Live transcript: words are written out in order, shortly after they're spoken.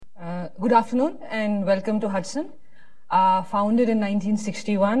Good afternoon and welcome to Hudson. Founded in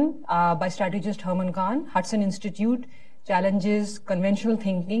 1961 by strategist Herman Kahn, Hudson Institute challenges conventional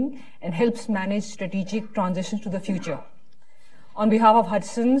thinking and helps manage strategic transitions to the future. On behalf of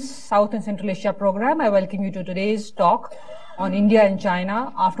Hudson's South and Central Asia program, I welcome you to today's talk on India and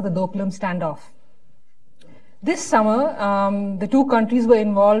China after the Doklam standoff. This summer, the two countries were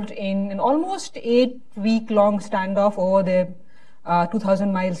involved in an almost 8-week-long standoff over their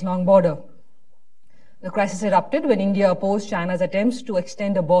 2,000 miles long border. The crisis erupted when India opposed China's attempts to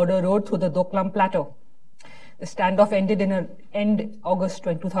extend a border road through the Doklam plateau. The standoff ended in end August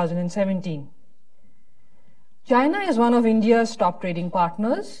 2017. China is one of India's top trading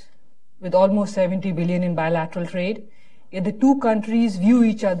partners, with almost 70 billion in bilateral trade. Yet the two countries view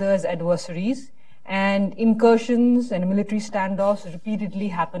each other as adversaries, and incursions and military standoffs repeatedly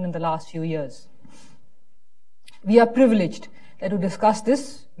happen in the last few years. We are privileged that to discuss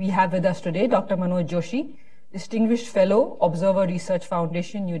this, we have with us today Dr. Manoj Joshi, Distinguished Fellow, Observer Research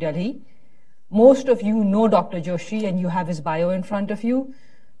Foundation, New Delhi. Most of you know Dr. Joshi and you have his bio in front of you.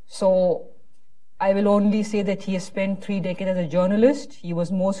 So I will only say that he has spent 3 decades as a journalist. He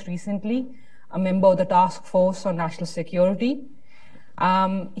was most recently a member of the Task Force on National Security.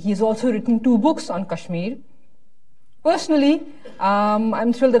 He has also written 2 books on Kashmir. Personally,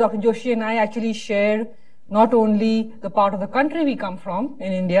 I'm thrilled that Dr. Joshi and I actually share not only the part of the country we come from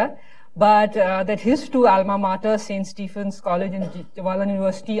in India, but that his 2 alma mater, St. Stephen's College and Jawaharlal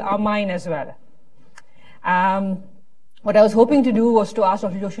University, are mine as well. What I was hoping to do was to ask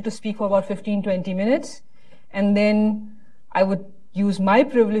Dr. Joshi to speak for about 15-20 minutes, and then I would use my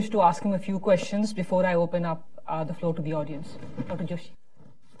privilege to ask him a few questions before I open up the floor to the audience. Dr. Joshi.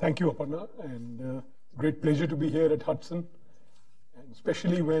 Thank you, Aparna, and great pleasure to be here at Hudson, and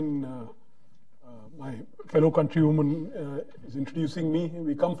especially when my fellow countrywoman is introducing me.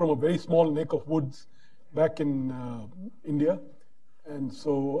 We come from a very small neck of woods back in India, and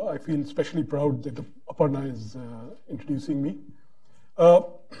so I feel especially proud that Aparna is introducing me.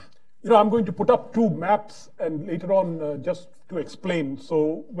 I'm going to put up 2 maps and later on just to explain.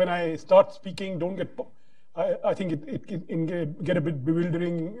 So when I start speaking, don't get... I think it can get a bit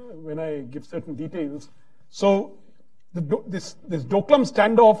bewildering when I give certain details. So this Doklam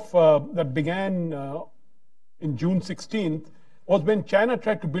standoff that began in June 16th was when China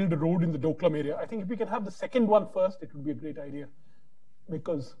tried to build a road in the Doklam area. I think if we can have the second one first, it would be a great idea,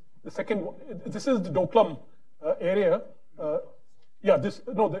 because the second one, this is the Doklam area.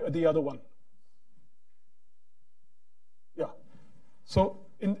 The other one. Yeah. So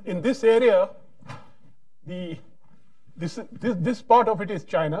in this area, this part of it is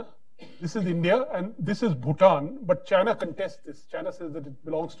China, this is India, and this is Bhutan, but China contests this. China says that it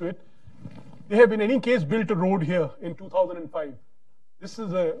belongs to it. They have in any case built a road here in 2005. This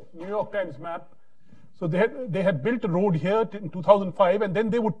is a New York Times map. So they had built a road here in 2005, and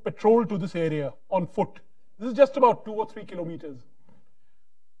then they would patrol to this area on foot. This is just about 2 or 3 kilometers.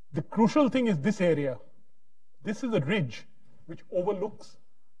 The crucial thing is this area. This is a ridge which overlooks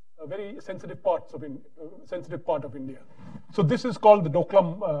a very sensitive part of India. So this is called the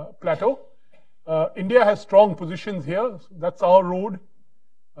Doklam Plateau. India has strong positions here. That's our road.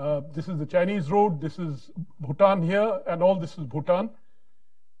 This is the Chinese road. This is Bhutan here, and all this is Bhutan.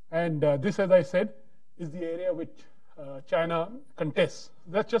 And this, as I said, is the area which China contests.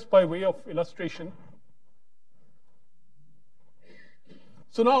 That's just by way of illustration.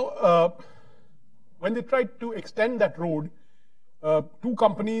 So now, when they tried to extend that road, 2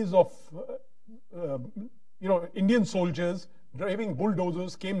 companies of Indian soldiers driving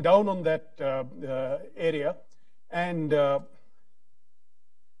bulldozers came down on that area and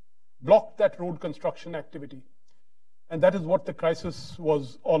blocked that road construction activity. And that is what the crisis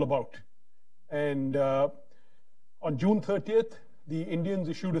was all about. And on June 30th, the Indians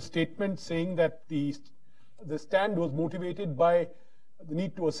issued a statement saying that the stand was motivated by the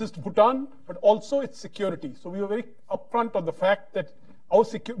need to assist Bhutan, but also its security. So we were very upfront on the fact that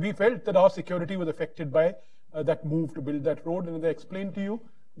we felt that our security was affected by that move to build that road. And as I explained to you,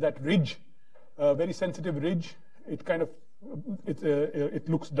 that ridge, very sensitive ridge, it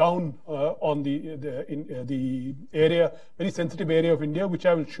looks down on the area, very sensitive area of India, which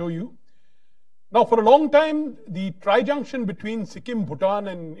I will show you. Now, for a long time, the tri-junction between Sikkim, Bhutan,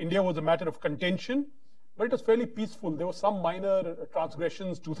 and India was a matter of contention. But it was fairly peaceful. There were some minor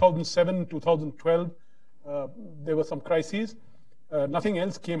transgressions, 2007, 2012. There were some crises. Nothing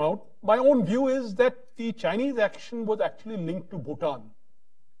else came out. My own view is that the Chinese action was actually linked to Bhutan.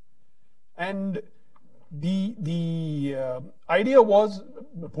 And the idea was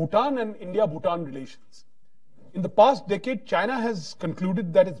Bhutan and India-Bhutan relations. In the past decade, China has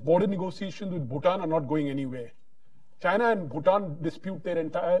concluded that its border negotiations with Bhutan are not going anywhere. China and Bhutan dispute their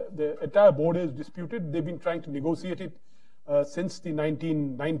entire border is disputed. They've been trying to negotiate it since the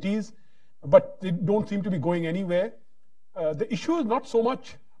 1990s, but they don't seem to be going anywhere. The issue is not so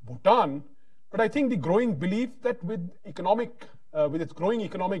much Bhutan, but I think the growing belief that with its growing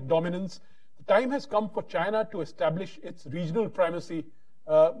economic dominance, the time has come for China to establish its regional primacy.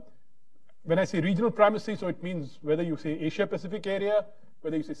 When I say regional primacy, so it means whether you say Asia-Pacific area,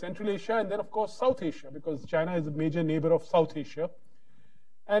 whether you say Central Asia, and then of course South Asia, because China is a major neighbor of South Asia.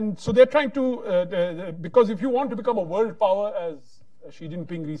 And so they're trying to, because if you want to become a world power, as Xi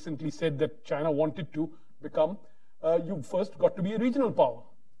Jinping recently said that China wanted to become, you've first got to be a regional power.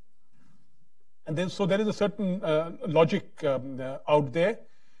 And then, so there is a certain logic out there.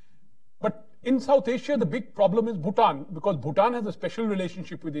 But in South Asia, the big problem is Bhutan, because Bhutan has a special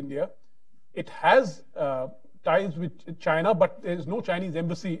relationship with India. It has ties with China, but there is no Chinese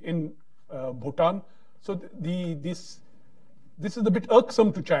embassy in Bhutan. So this is a bit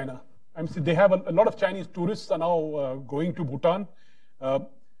irksome to China. I mean, they have a lot of Chinese tourists are now going to Bhutan.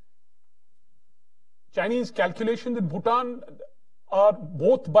 Chinese calculations in Bhutan are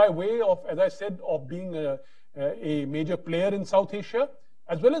both by way of, as I said, of being a major player in South Asia,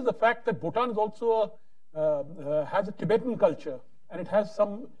 as well as the fact that Bhutan is also has a Tibetan culture, and it has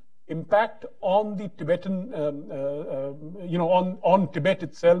some impact on the Tibetan, on Tibet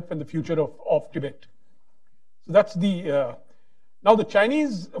itself and the future of Tibet. So that's the. Now the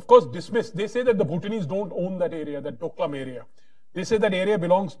Chinese, of course, dismiss. They say that the Bhutanese don't own that area, that Doklam area. They say that area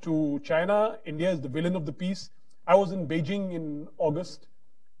belongs to China. India is the villain of the piece. I was in Beijing in August,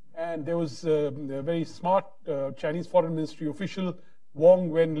 and there was a very smart Chinese Foreign Ministry official, Wong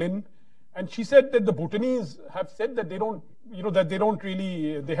Wenlin, and she said that the Bhutanese have said that they don't,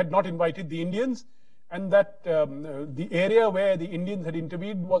 they had not invited the Indians, and that the area where the Indians had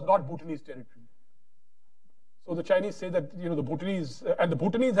intervened was not Bhutanese territory. So the Chinese say that, the Bhutanese, and the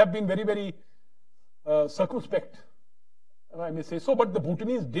Bhutanese have been very, very circumspect, I may say so, but the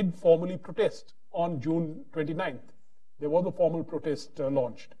Bhutanese did formally protest on June 29th. There was a formal protest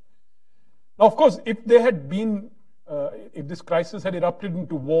launched. Now, of course, if there had been, if this crisis had erupted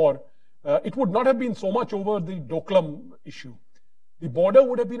into war, it would not have been so much over the Doklam issue. The border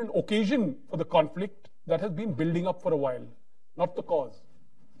would have been an occasion for the conflict that has been building up for a while, not the cause.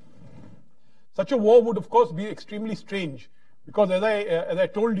 Such a war would, of course, be extremely strange, because as I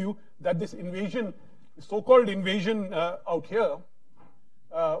told you, that this invasion, the so-called invasion out here,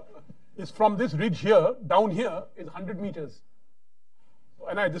 is from this ridge here, down here, is 100 meters.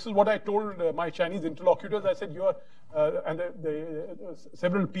 And this is what I told my Chinese interlocutors. I said, and the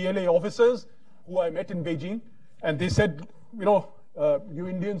several PLA officers who I met in Beijing, and they said, you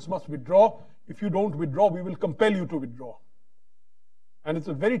Indians must withdraw. If you don't withdraw, we will compel you to withdraw. And it's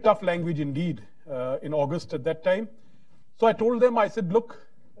a very tough language indeed in August at that time. So I told them, I said, look,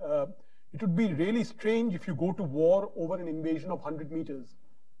 it would be really strange if you go to war over an invasion of 100 meters.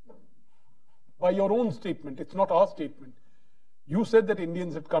 By your own statement, it's not our statement. You said that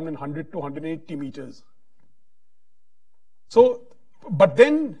Indians had come in 100 to 180 meters. So, but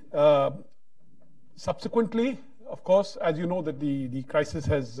then subsequently, of course, as you know, that the crisis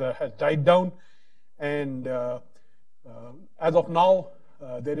has died down, and as of now,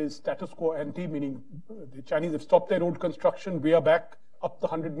 there is status quo ante, meaning the Chinese have stopped their road construction. We are back up the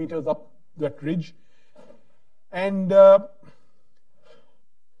 100 meters up that ridge, and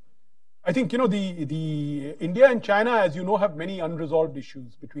I think, the India and China, as you know, have many unresolved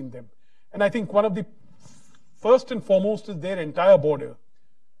issues between them. And I think one of the first and foremost is their entire border,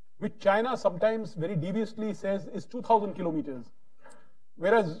 which China sometimes very deviously says is 2,000 kilometers,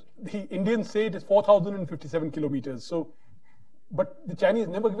 whereas the Indians say it is 4,057 kilometers. So, but the Chinese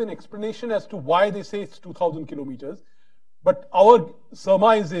never give an explanation as to why they say it's 2,000 kilometers. But our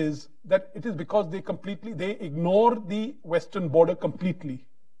surmise is that it is because they ignore the western border completely.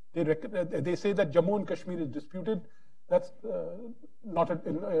 They say that Jammu and Kashmir is disputed. That's not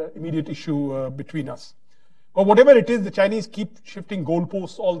an immediate issue between us. But whatever it is, the Chinese keep shifting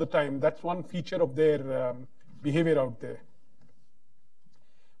goalposts all the time. That's one feature of their behavior out there.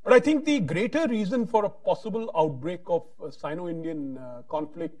 But I think the greater reason for a possible outbreak of Sino-Indian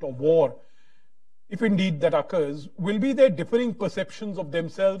conflict or war, if indeed that occurs, will be their differing perceptions of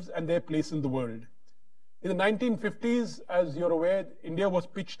themselves and their place in the world. In the 1950s, as you're aware, India was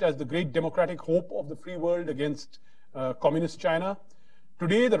pitched as the great democratic hope of the free world against communist China.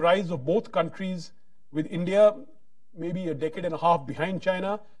 Today, the rise of both countries, with India maybe a decade and a half behind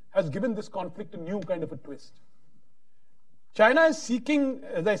China, has given this conflict a new kind of a twist. China is seeking,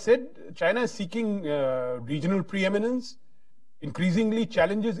 as I said, China is seeking regional preeminence, increasingly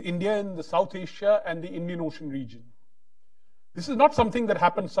challenges India in the South Asia and the Indian Ocean region. This is not something that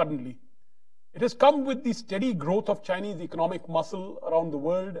happened suddenly. It has come with the steady growth of Chinese economic muscle around the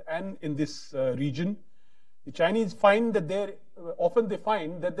world and in this region. The Chinese find that often they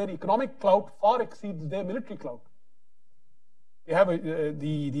find that their economic clout far exceeds their military clout. They have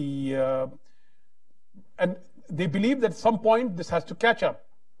and they believe that at some point this has to catch up.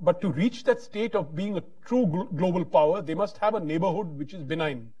 But to reach that state of being a true global power, they must have a neighborhood which is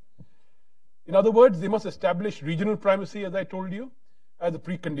benign. In other words, they must establish regional primacy, as I told you, as a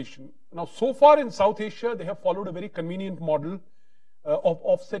precondition. Now, so far in South Asia, they have followed a very convenient model of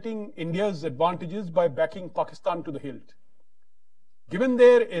offsetting India's advantages by backing Pakistan to the hilt. Given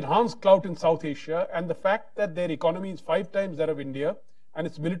their enhanced clout in South Asia and the fact that their economy is 5 times that of India and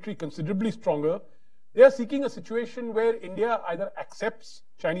its military considerably stronger, they are seeking a situation where India either accepts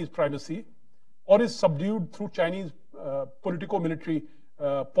Chinese primacy or is subdued through Chinese politico-military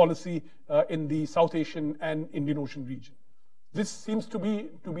policy in the South Asian and Indian Ocean region. This seems to be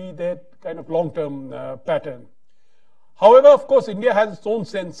their kind of long-term pattern. However, of course, India has its own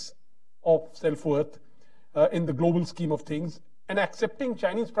sense of self-worth in the global scheme of things, and accepting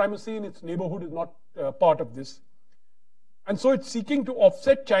Chinese primacy in its neighborhood is not part of this. And so it's seeking to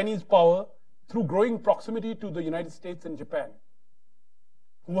offset Chinese power through growing proximity to the United States and Japan,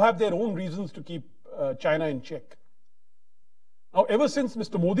 who have their own reasons to keep China in check. Now, ever since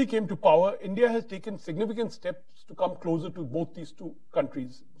Mr. Modi came to power, India has taken significant steps to come closer to both these two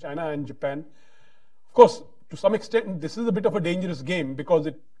countries, China and Japan. Of course, to some extent, this is a bit of a dangerous game because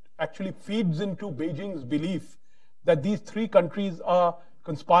it actually feeds into Beijing's belief that these 3 countries are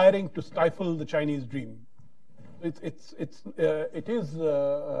conspiring to stifle the Chinese dream. It is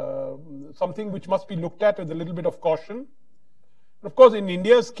something which must be looked at with a little bit of caution. Of course, in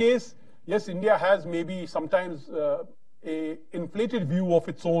India's case, yes, India has maybe sometimes a inflated view of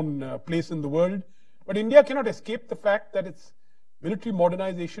its own place in the world, but India cannot escape the fact that its military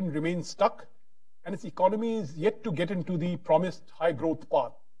modernization remains stuck and its economy is yet to get into the promised high growth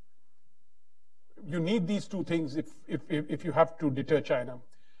path. You need these 2 things if you have to deter China.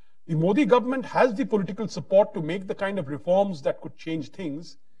 The Modi government has the political support to make the kind of reforms that could change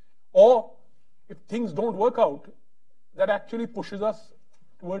things, or if things don't work out, that actually pushes us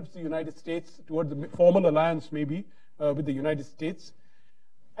towards the United States, towards the formal alliance maybe with the United States.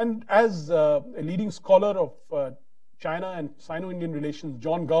 And as a leading scholar of China and Sino-Indian relations,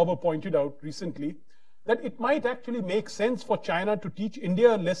 John Garber, pointed out recently, that it might actually make sense for China to teach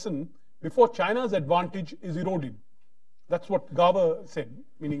India a lesson before China's advantage is eroded. That's what Garber said,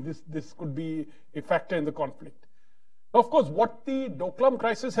 meaning this could be a factor in the conflict. Now, of course, what the Doklam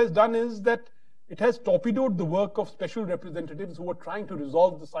crisis has done is that it has torpedoed the work of special representatives who were trying to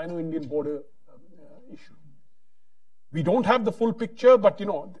resolve the Sino-Indian border issue. We don't have the full picture, but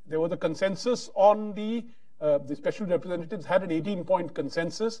there was a consensus on the special representatives had an 18-point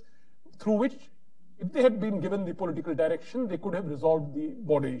consensus through which, if they had been given the political direction, they could have resolved the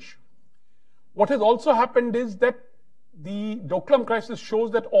border issue. What has also happened is that the Doklam crisis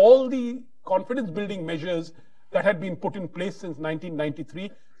shows that all the confidence-building measures that had been put in place since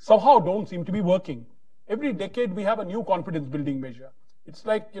 1993 somehow don't seem to be working. Every decade we have a new confidence-building measure. It's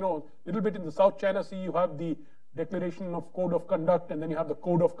like, a little bit in the South China Sea, you have the Declaration of Code of Conduct, and then you have the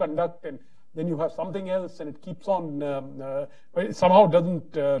Code of Conduct, and then you have something else, and it keeps on, but it somehow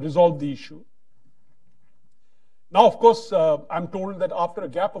doesn't resolve the issue. Now, of course, I'm told that after a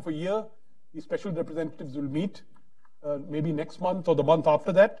gap of a year, the special representatives will meet, maybe next month or the month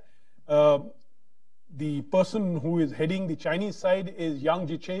after that. The person who is heading the Chinese side is Yang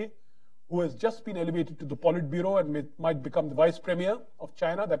Jiechi, who has just been elevated to the Politburo and might become the vice premier of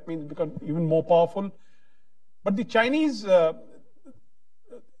China. That means become even more powerful. But the Chinese,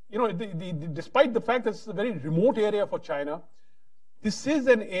 despite the fact that it's a very remote area for China, this is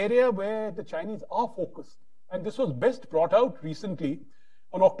an area where the Chinese are focused. And this was best brought out recently.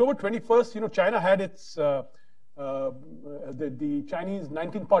 On October 21st, China had its, the Chinese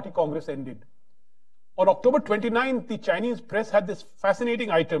 19th Party Congress ended. On October 29th, the Chinese press had this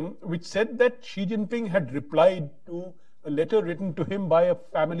fascinating item which said that Xi Jinping had replied to a letter written to him by a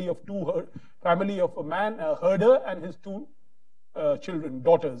family of a man, a herder, and his 2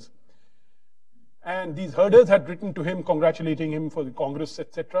 daughters. And these herders had written to him, congratulating him for the Congress,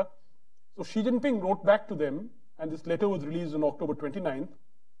 etc. So Xi Jinping wrote back to them, and this letter was released on October 29th,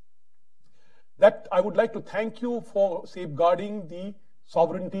 that I would like to thank you for safeguarding the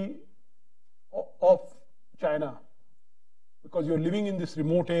sovereignty of China, because you're living in this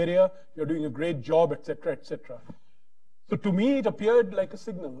remote area, you're doing a great job, etc., etc. So to me, it appeared like a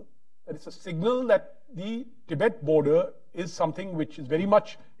signal. That it's a signal that the Tibet border is something which is very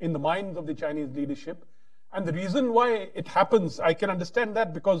much in the minds of the Chinese leadership. And the reason why it happens, I can understand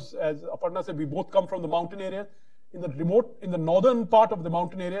that because, as Aparna said, we both come from the mountain area. In the northern part of the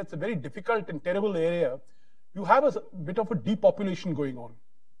mountain area, it's a very difficult and terrible area. You have a bit of a depopulation going on.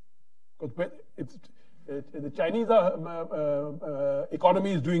 Because the Chinese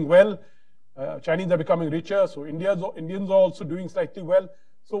economy is doing well. Chinese are becoming richer, so Indians are also doing slightly well.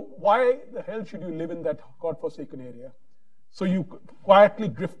 So why the hell should you live in that godforsaken area? So you quietly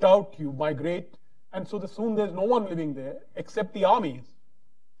drift out, you migrate, and so soon there's no one living there except the armies.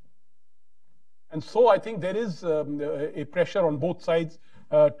 And so I think there is a pressure on both sides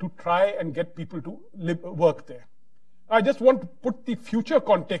to try and get people to work there. I just want to put the future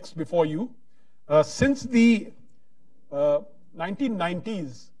context before you. Since the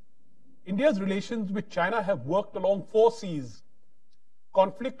 1990s, India's relations with China have worked along 4 C's: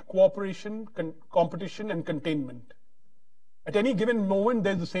 conflict, cooperation, competition, and containment. At any given moment,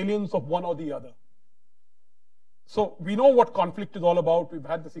 there's a salience of one or the other. So we know what conflict is all about. We've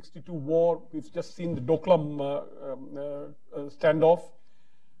had the 62 war. We've just seen the Doklam standoff.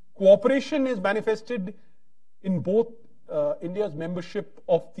 Cooperation is manifested in both India's membership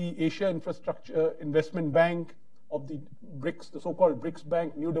of the Asia Infrastructure Investment Bank, of the BRICS, the so-called BRICS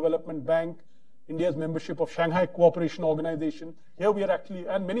Bank, New Development Bank, India's membership of Shanghai Cooperation Organization. Here we are actually,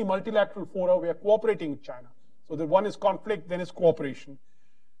 and many multilateral fora, we are cooperating with China. So the one is conflict, then is cooperation.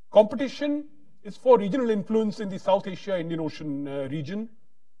 Competition is for regional influence in the South Asia, Indian Ocean region.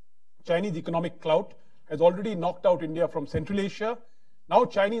 Chinese economic clout has already knocked out India from Central Asia. Now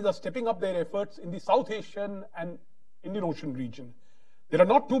Chinese are stepping up their efforts in the South Asian and Indian Ocean region. There are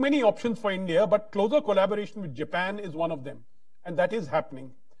not too many options for India, but closer collaboration with Japan is one of them, and that is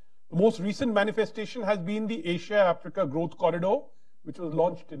happening. The most recent manifestation has been the Asia-Africa Growth Corridor, which was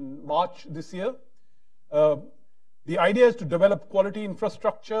launched in March this year. The idea is to develop quality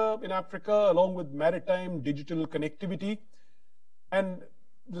infrastructure in Africa along with maritime digital connectivity, and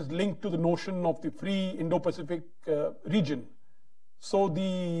this linked to the notion of the free Indo-Pacific region. So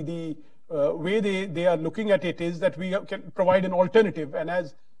the way they are looking at it is that we can provide an alternative, and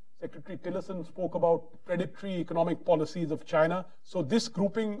as Secretary Tillerson spoke about predatory economic policies of China, so this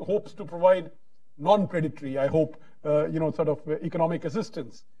grouping hopes to provide non-predatory, I hope, sort of economic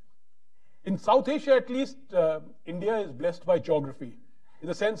assistance. In South Asia, at least, India is blessed by geography, in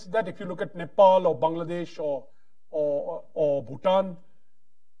the sense that if you look at Nepal or Bangladesh or Bhutan,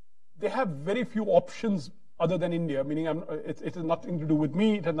 they have very few options other than India, meaning it has nothing to do with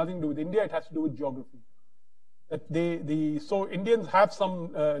me, it has nothing to do with India, it has to do with geography. So Indians have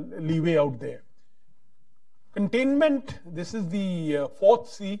some leeway out there. Containment, this is the 4th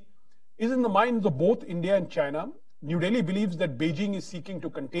C, is in the minds of both India and China. New Delhi believes that Beijing is seeking to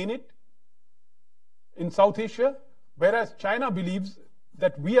contain it in South Asia, whereas China believes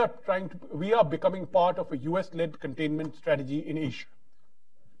that we are becoming part of a US-led containment strategy in Asia.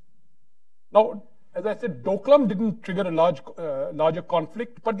 Now, as I said, Doklam didn't trigger a larger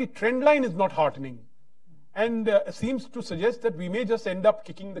conflict, but the trend line is not heartening, and seems to suggest that we may just end up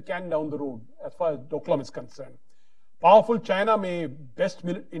kicking the can down the road as far as Doklam is concerned. Powerful China may best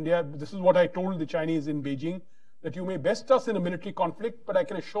India. This is what I told the Chinese in Beijing, that you may best us in a military conflict, but I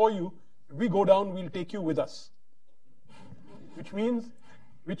can assure you, if we go down, we'll take you with us. Which means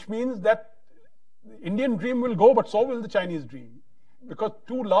that the Indian dream will go, but so will the Chinese dream, because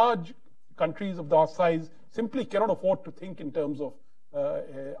two large countries of our size simply cannot afford to think in terms of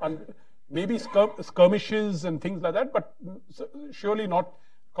maybe skirmishes and things like that, but surely not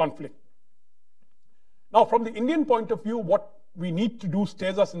conflict. Now, from the Indian point of view, what we need to do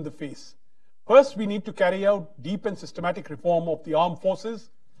stares us in the face. First, we need to carry out deep and systematic reform of the armed forces,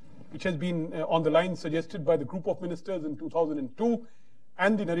 which has been on the line suggested by the group of ministers in 2002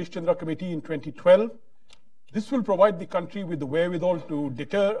 and the Naresh Chandra Committee in 2012. This will provide the country with the wherewithal to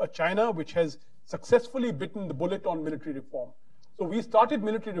deter a China which has successfully bitten the bullet on military reform. So we started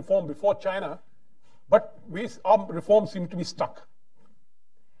military reform before China, but our reforms seem to be stuck.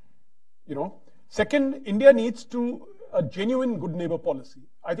 Second, India needs a genuine good neighbor policy.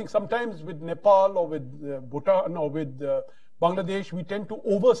 I think sometimes with Nepal or with Bhutan or with Bangladesh, we tend to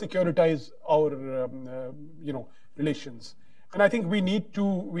over-securitize our relations, and I think we need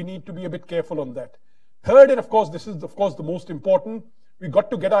to be a bit careful on that. Third, and of course, this is the most important, we've got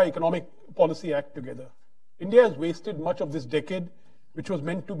to get our economic policy act together. India has wasted much of this decade, which was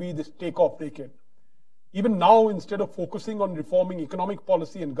meant to be this take-off decade. Even now, instead of focusing on reforming economic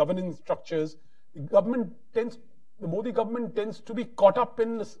policy and governance structures, the Modi government tends to be caught up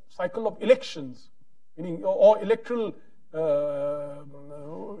in the cycle of elections, or electoral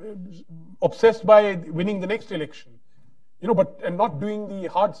obsessed by winning the next election, and not doing the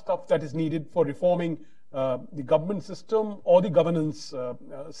hard stuff that is needed for reforming the government system or the governance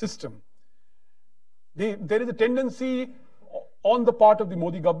system. There is a tendency on the part of the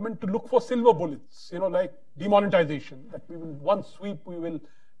Modi government to look for silver bullets, like demonetization, that we will one sweep, we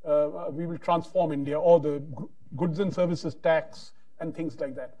will transform India, or the goods and services tax and things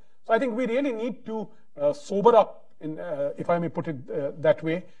like that. So I think we really need to sober up, if I may put it that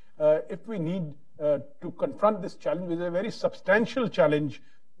way, if we need to confront this challenge, which is a very substantial challenge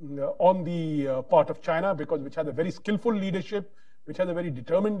on the part of China, which has a very skillful leadership, which has a very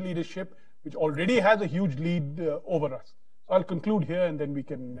determined leadership, which already has a huge lead over us. So I'll conclude here, and then we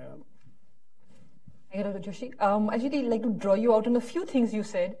can... Thank you, Dr. Joshi. I'd really like to draw you out on a few things you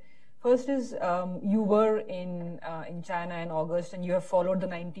said. First is you were in China in August, and you have followed the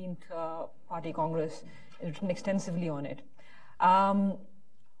 19th Party Congress and written extensively on it.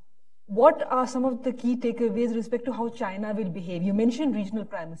 What are some of the key takeaways with respect to how China will behave? You mentioned regional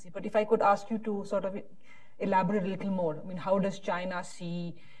primacy, but if I could ask you to sort of elaborate a little more. I mean, how does China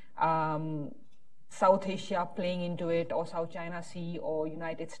see South Asia playing into it, or South China Sea, or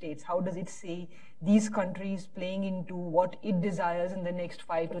United States? How does it see these countries playing into what it desires in the next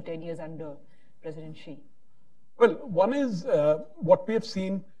 5 to 10 years under President Xi? Well, one is what we have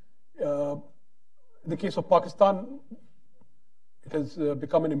seen in the case of Pakistan. It has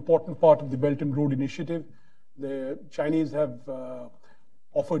become an important part of the Belt and Road Initiative. The Chinese have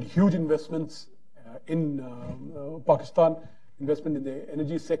offered huge investments in Pakistan, investment in the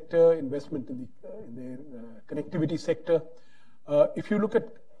energy sector, investment in the connectivity sector. If you look at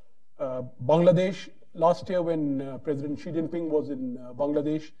Bangladesh, last year when President Xi Jinping was in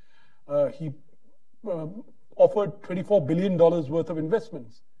Bangladesh, he offered $24 billion worth of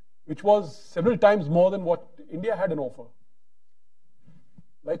investments, which was several times more than what India had on offer.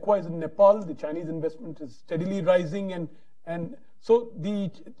 Likewise, in Nepal, the Chinese investment is steadily rising, and so the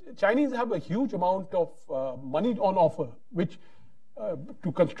Chinese have a huge amount of money on offer, which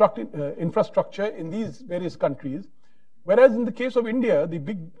to construct infrastructure in these various countries. Whereas in the case of India,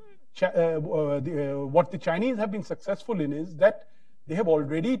 what the Chinese have been successful in is that they have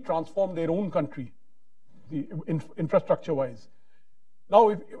already transformed their own country, infrastructure-wise.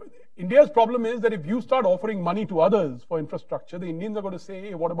 Now, India's problem is that if you start offering money to others for infrastructure, the Indians are going to say,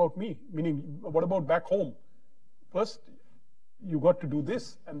 hey, what about me? Meaning, what about back home? First, you got to do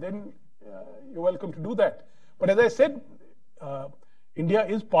this, and then you're welcome to do that. But as I said, India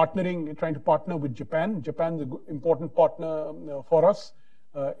is trying to partner with Japan. Japan's an important partner for us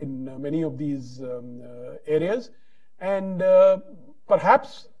in many of these areas. And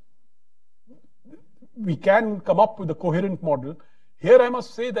perhaps we can come up with a coherent model. Here I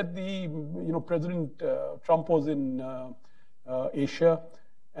must say that President Trump was in Asia,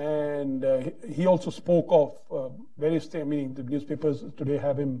 and he also spoke of various things. I mean, the newspapers today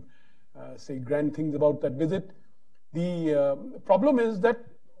have him say grand things about that visit. The problem is that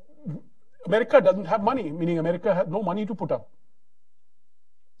America doesn't have money, meaning America has no money to put up.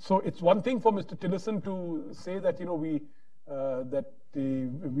 So it's one thing for Mr. Tillerson to say that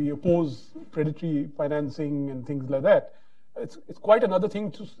we oppose predatory financing and things like that. It's quite another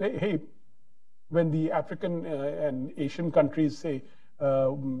thing to say, hey, when the African and Asian countries say,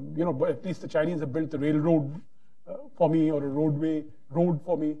 at least the Chinese have built a railroad for me, or a road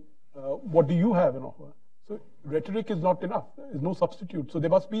for me. What do you have in offer? So rhetoric is not enough. There's no substitute. So there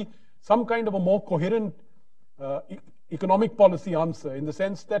must be some kind of a more coherent economic policy answer, in the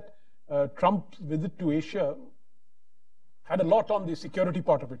sense that Trump's visit to Asia had a lot on the security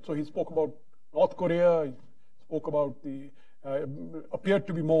part of it. So he spoke about North Korea, he spoke about appeared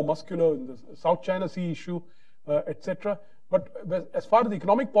to be more muscular in the South China Sea issue, etc. But as far as the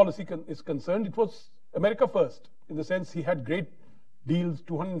economic policy is concerned, it was America first, in the sense he had great deals,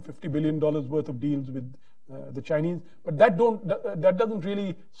 $250 billion worth of deals with the Chinese. But that doesn't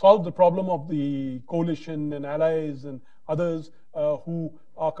really solve the problem of the coalition and allies and others who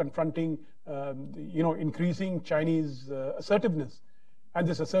are confronting increasing Chinese assertiveness. And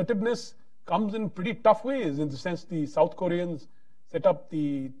this assertiveness comes in pretty tough ways, in the sense the South Koreans set up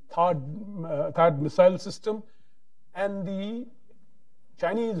the THAAD missile system, and the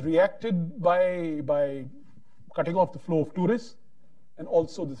Chinese reacted by cutting off the flow of tourists, and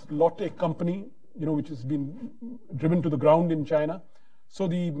also this Lotte company, which has been driven to the ground in China. So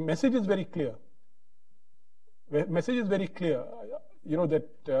the message is very clear. The message is very clear, that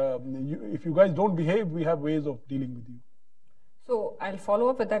if you guys don't behave, we have ways of dealing with you. So I'll follow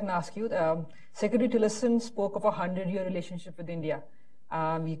up with that and ask you. Secretary Tillerson spoke of a 100-year relationship with India.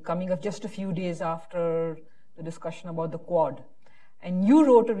 We're coming up just a few days after the discussion about the Quad. And you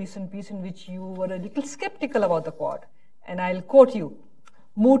wrote a recent piece in which you were a little skeptical about the Quad. And I'll quote you.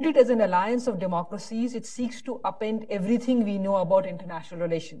 Mooted as an alliance of democracies, it seeks to upend everything we know about international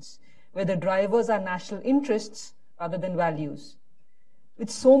relations, where the drivers are national interests rather than values. With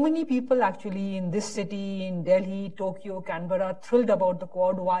so many people actually in this city, in Delhi, Tokyo, Canberra, thrilled about the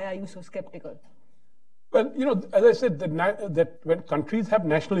Quad, why are you so skeptical? Well, as I said, that when countries have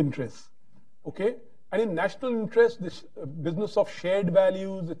national interests, okay, and in national interest, this business of shared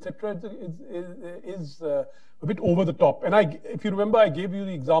values, etc., is a bit over the top. And if you remember, I gave you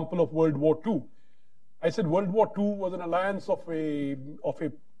the example of World War II. I said World War II was an alliance of a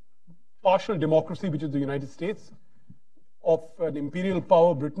partial democracy, which is the United States, of an imperial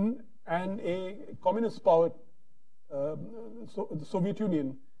power, Britain, and a communist power, the Soviet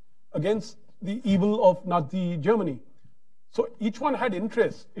Union, against the evil of Nazi Germany. So each one had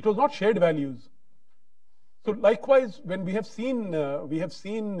interests. It was not shared values. So likewise, when we have seen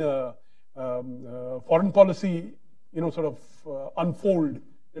foreign policy, sort of unfold,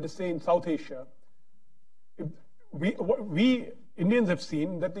 let us say in South Asia, we Indians have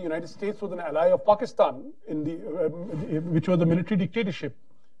seen that the United States was an ally of Pakistan which was a military dictatorship.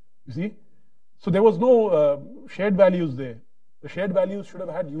 You see, so there was no shared values there. The shared values should have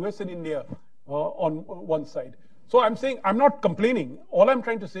had US and India on one side. So I'm saying, I'm not complaining. All I'm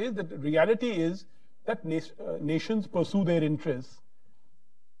trying to say is that the reality is that nations pursue their interests.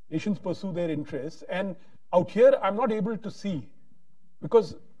 Nations pursue their interests. And out here, I'm not able to see,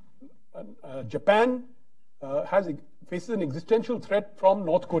 because Japan faces an existential threat from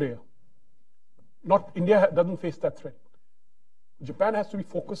North Korea. India doesn't face that threat. Japan has to be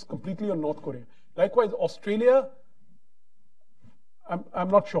focused completely on North Korea. Likewise, Australia,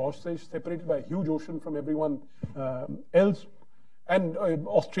 I'm not sure. Australia is separated by a huge ocean from everyone else. And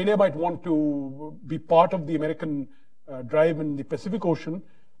Australia might want to be part of the American drive in the Pacific Ocean.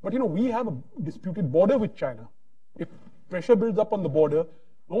 But, we have a disputed border with China. If pressure builds up on the border,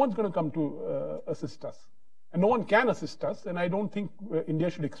 no one's going to come to assist us. And no one can assist us. And I don't think India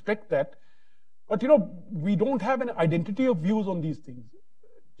should expect that. But, we don't have an identity of views on these things.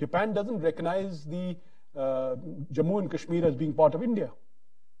 Japan doesn't recognize the Jammu and Kashmir as being part of India.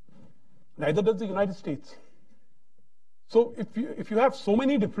 Neither does the United States. So if you have so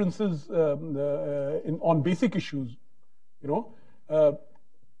many differences on basic issues,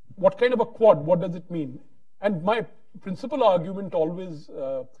 what kind of a Quad? What does it mean? And my principal argument always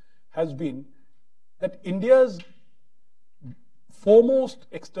has been that India's foremost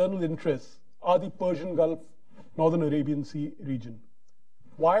external interests are the Persian Gulf, Northern Arabian Sea region.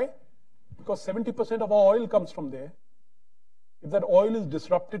 Why? Because 70% of our oil comes from there. If that oil is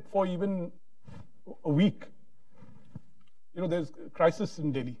disrupted for even a week, there's crisis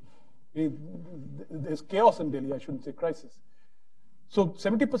in Delhi. There's chaos in Delhi, I shouldn't say crisis. So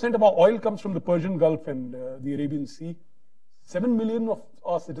 70% of our oil comes from the Persian Gulf and the Arabian Sea. 7 million of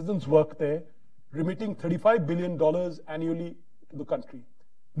our citizens work there, remitting $35 billion annually to the country.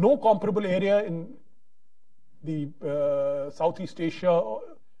 No comparable area in the Southeast Asia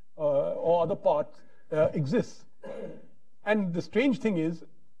or other parts exists. And the strange thing is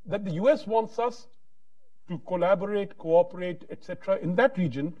that the US wants us to collaborate, cooperate, etc. in that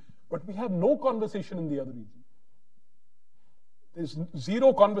region, but we have no conversation in the other region. There's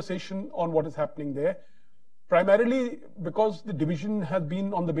zero conversation on what is happening there, primarily because the division has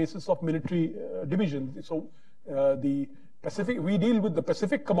been on the basis of military division. So the Pacific, we deal with the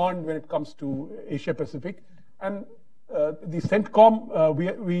Pacific Command when it comes to Asia Pacific, and the CENTCOM,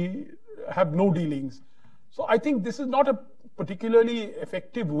 we have no dealings. So I think this is not a particularly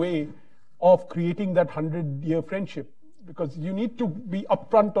effective way of creating that 100-year friendship, because you need to be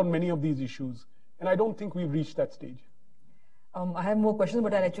upfront on many of these issues. And I don't think we've reached that stage. I have more questions,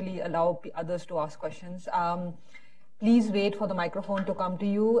 but I'll actually allow others to ask questions. Please wait for the microphone to come to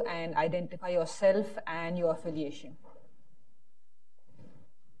you and identify yourself and your affiliation.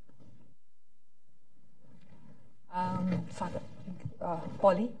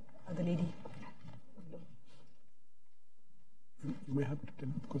 Polly, the lady. You may have to tell,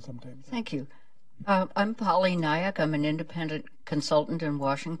 because sometimes. Thank you. I'm Polly Nayak. I'm an independent consultant in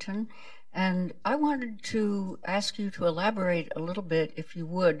Washington. And I wanted to ask you to elaborate a little bit, if you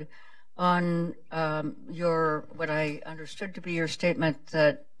would, on what I understood to be your statement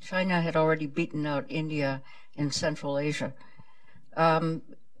that China had already beaten out India in Central Asia.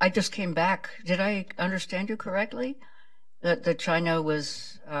 I just came back. Did I understand you correctly? That China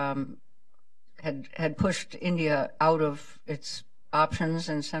was had pushed India out of its options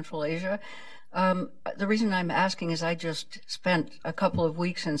in Central Asia. The reason I'm asking is I just spent a couple of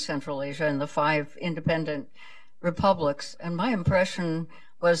weeks in Central Asia in the 5 independent republics, and my impression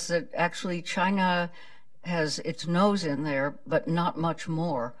was that actually China has its nose in there, but not much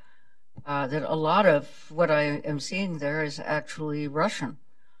more. That a lot of what I am seeing there is actually Russian,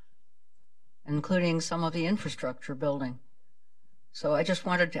 including some of the infrastructure building. So I just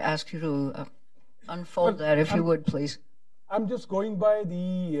wanted to ask you to unfold that, if you would, please. I'm just going by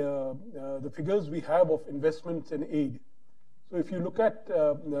the figures we have of investments and aid. So if you look at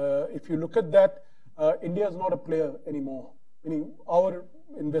that, India is not a player anymore. Meaning our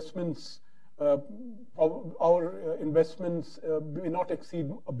investments may not exceed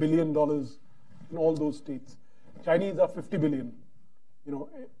 $1 billion in all those states. Chinese are 50 billion,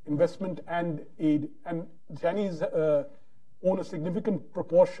 investment and aid, and the Chinese own a significant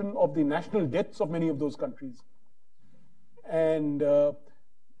proportion of the national debts of many of those countries. And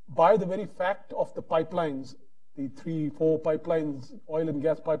by the very fact of the pipelines, the 3-4 pipelines, oil and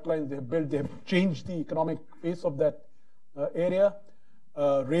gas pipelines they have built, they have changed the economic face of that area,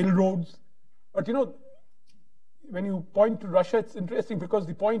 railroads. But when you point to Russia, it's interesting because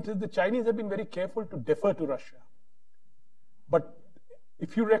the point is the Chinese have been very careful to defer to Russia. But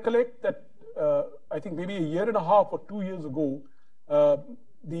if you recollect that, I think maybe a year and a half or 2 years ago,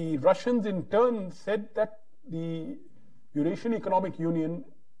 the Russians in turn said that the Eurasian Economic Union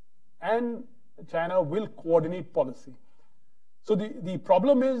and China will coordinate policy. So the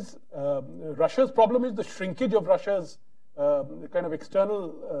problem is, Russia's problem is the shrinkage of Russia's kind of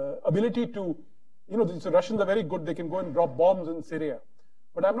external ability to, the Russians are very good, they can go and drop bombs in Syria.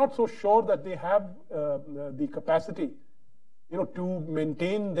 But I'm not so sure that they have the capacity, to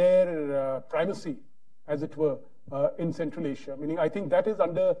maintain their primacy, as it were, in Central Asia. Meaning, I think that is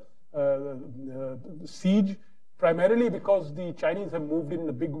under siege, primarily because the Chinese have moved in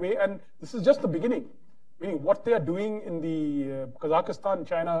a big way, and this is just the beginning. Meaning, what they are doing in the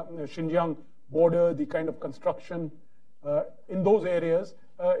Kazakhstan-China, Xinjiang border, the kind of construction in those areas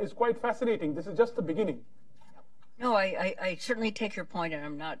is quite fascinating. This is just the beginning. No, I certainly take your point, and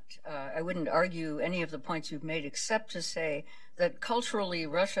I'm not, I wouldn't argue any of the points you've made, except to say that culturally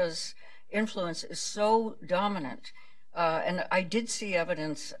Russia's influence is so dominant. And I did see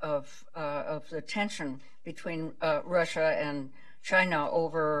evidence of the tension between Russia and China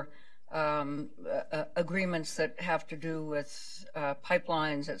over agreements that have to do with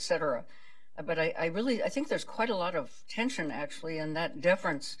pipelines, et cetera. But I think there's quite a lot of tension, actually, and that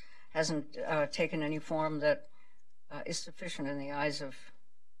deference hasn't taken any form that is sufficient in the eyes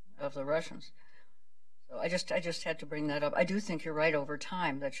of the Russians. So I just had to bring that up. I do think you're right. Over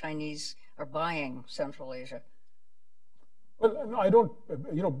time, the Chinese are buying Central Asia. Well, no, I don't.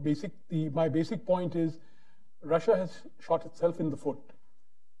 My basic point is, Russia has shot itself in the foot,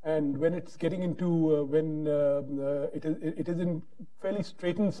 and when it's getting into it is in fairly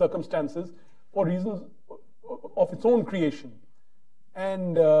straitened circumstances for reasons of its own creation,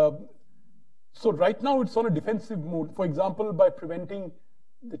 and so right now it's on a defensive mode. For example, by preventing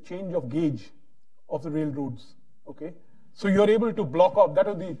the change of gauge of the railroads. Okay, so you're able to block off. That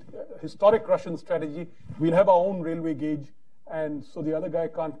is the historic Russian strategy. We'll have our own railway gauge, and so the other guy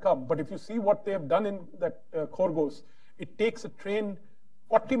can't come. But if you see what they have done in that Kyrgyz, it takes a train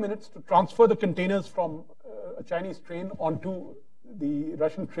 40 minutes to transfer the containers from a Chinese train onto the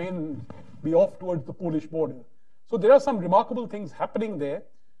Russian train and be off towards the Polish border. So there are some remarkable things happening there.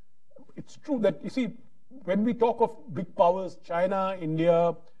 It's true that, you see, when we talk of big powers, China,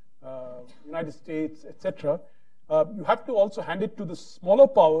 India, United States, etc., you have to also hand it to the smaller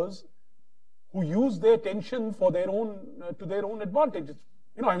powers who use their tension for their own to their own advantage.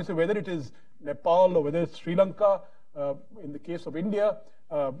 I would say whether it is Nepal or whether it's Sri Lanka, in the case of India,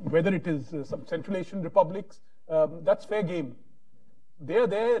 whether it is some Central Asian republics, that's fair game. They're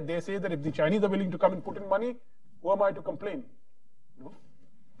there. They say that if the Chinese are willing to come and put in money, who am I to complain?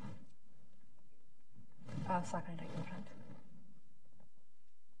 Second, in front.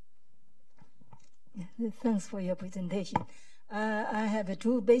 Thanks for your presentation. I have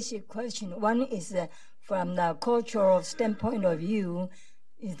two basic questions. One is from the cultural standpoint of view,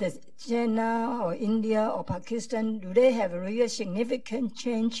 is that China or India or Pakistan, do they have a real significant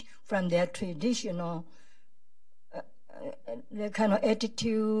change from their traditional kind of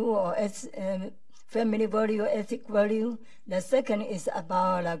attitude or family value, ethic value? The second is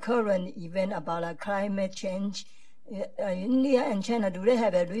about a current event about climate change. India and China, do they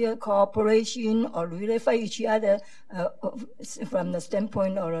have a real cooperation or really fight each other from the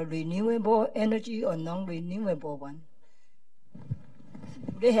standpoint of a renewable energy or non-renewable one?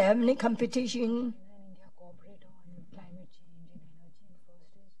 Do they have any competition? India cooperate on climate change and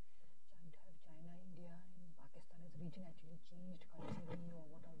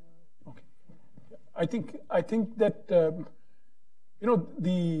I think that the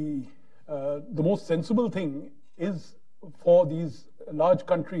most sensible thing is for these large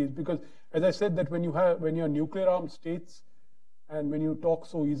countries, because as I said, that when you're nuclear armed states and when you talk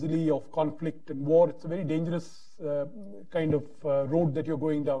so easily of conflict and war, it's a very dangerous kind of road that you're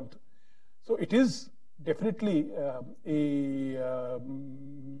going down to. So it is definitely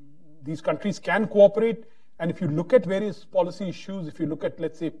these countries can cooperate, and if you look at various policy issues, if you look at,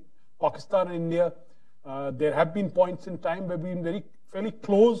 let's say, Pakistan and India, there have been points in time where we've been fairly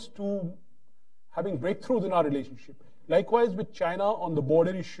close to having breakthroughs in our relationship. Likewise with China on the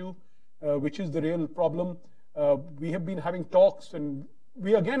border issue, which is the real problem, we have been having talks, and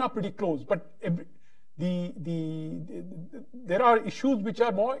we again are pretty close. But there are issues which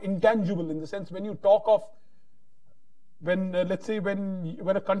are more intangible, in the sense when you talk of let's say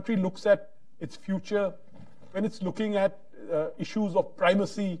when a country looks at its future, when it's looking at issues of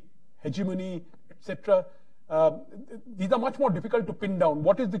primacy, hegemony, etc. These are much more difficult to pin down.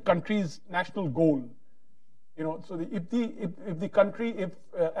 What is the country's national goal? So if the country,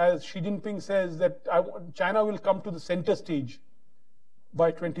 as Xi Jinping says, that China will come to the center stage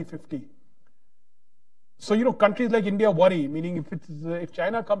by 2050. So countries like India worry, meaning if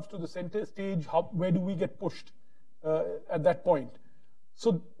China comes to the center stage, where do we get pushed at that point?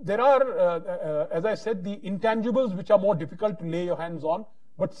 So there are, as I said, the intangibles which are more difficult to lay your hands on.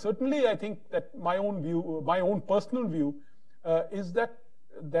 But certainly, I think that my own personal view, is that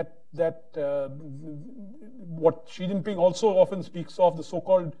what Xi Jinping also often speaks of, the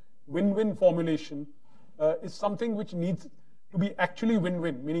so-called win-win formulation, is something which needs to be actually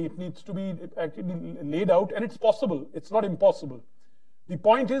win-win, meaning it needs to be actually laid out, and it's possible. It's not impossible. The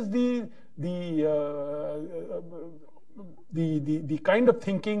point is the kind of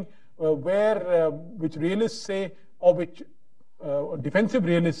thinking which realists say, or which defensive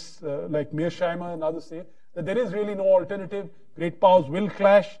realists like Mearsheimer and others say, that there is really no alternative. Great powers will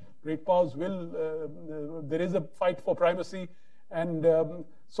clash. Great powers will. There is a fight for primacy, and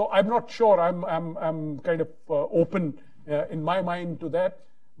so I'm not sure. I'm kind of open in my mind to that.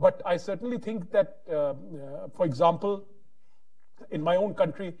 But I certainly think that, for example, in my own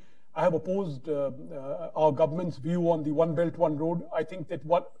country, I have opposed our government's view on the One Belt, One Road. I think that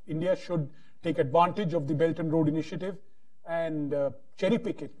India should take advantage of the Belt and Road Initiative and cherry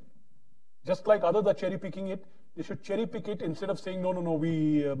pick it. Just like others are cherry picking it, they should cherry pick it instead of saying, no,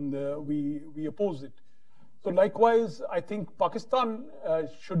 we oppose it. So likewise, I think Pakistan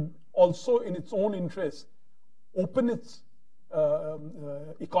should also, in its own interest, open its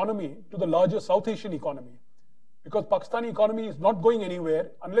economy to the larger South Asian economy. Because Pakistani economy is not going anywhere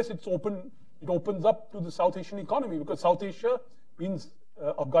unless it opens up to the South Asian economy, because South Asia means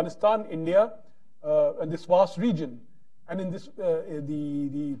Afghanistan, India, and this vast region. And in this,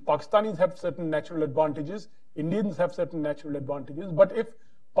 the Pakistanis have certain natural advantages, Indians have certain natural advantages. But if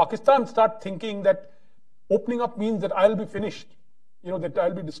Pakistan start thinking that opening up means that I'll be finished, that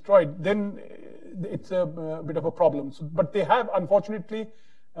I'll be destroyed, then it's a bit of a problem. So, but they have, unfortunately,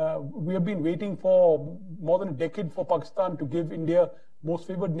 we have been waiting for more than a decade for Pakistan to give India most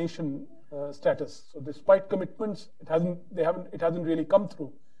favored nation status. So despite commitments, it hasn't really come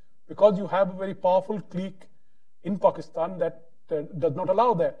through, because you have a very powerful clique in Pakistan that does not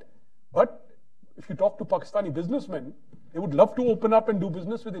allow that. But if you talk to Pakistani businessmen, they would love to open up and do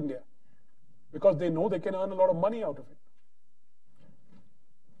business with India, because they know they can earn a lot of money out of it.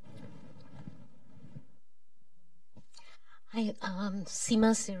 Hi,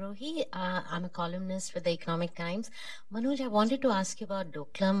 Seema Sirohi. I'm a columnist for the Economic Times. Manoj, I wanted to ask you about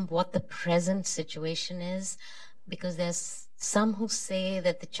Doklam, what the present situation is, because there's some who say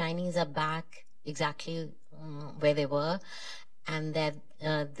that the Chinese are back exactly where they were, and that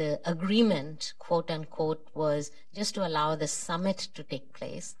the agreement, quote unquote, was just to allow the summit to take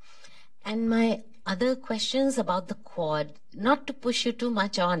place. And my other questions about the Quad, not to push you too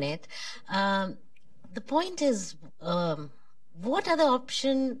much on it, the point is, what other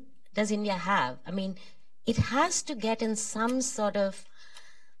option does India have? I mean, it has to get in some sort of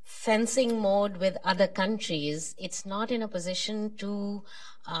fencing mode with other countries. It's not in a position to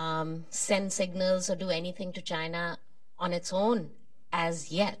send signals or do anything to China on its own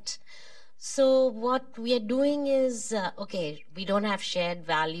as yet. So what we are doing is, okay, we don't have shared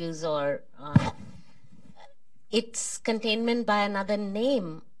values, or it's containment by another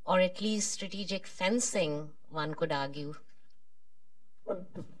name, or at least strategic fencing, one could argue. Well,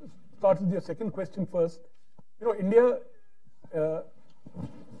 to start with your second question first, India, I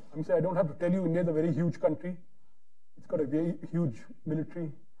don't have to tell you, India is a very huge country. It's got a very huge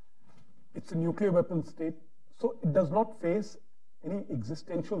military. It's a nuclear weapons state. So it does not face any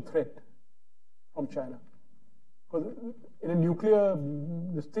existential threat from China. Because in a nuclear,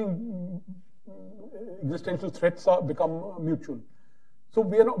 existential threats become mutual. So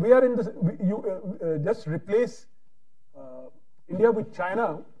we are in this, just replace India with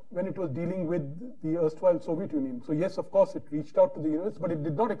China when it was dealing with the erstwhile Soviet Union. So yes, of course, it reached out to the US, but it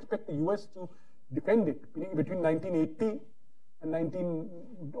did not expect the US to defend it. Between 1980 and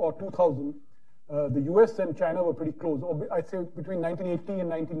 2000, the US and China were pretty close. Or I'd say between 1980 and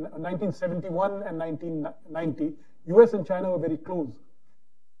 1971 and 1990, US and China were very close.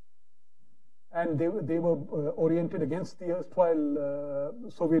 And they were oriented against the erstwhile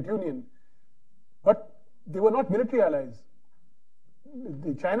Soviet Union. But they were not military allies.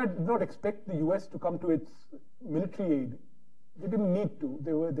 China did not expect the US to come to its military aid. They didn't need to.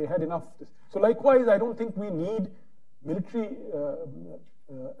 They had enough. So likewise, I don't think we need military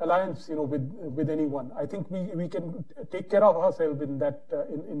alliance, with anyone. I think we can take care of ourselves in that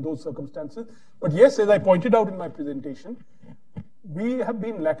in those circumstances. But yes, as I pointed out in my presentation, we have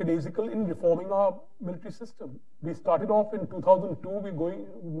been lackadaisical in reforming our military system. We started off in 2002. We've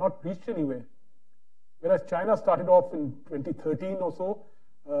not reached anywhere. Whereas China started off in 2013 or so,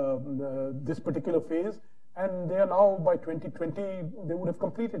 this particular phase, and they are now, by 2020, they would have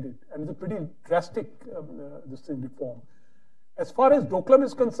completed it. And it's a pretty drastic reform. As far as Doklam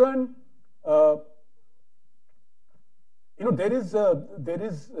is concerned, I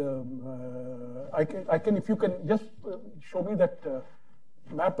can, if you can just show me that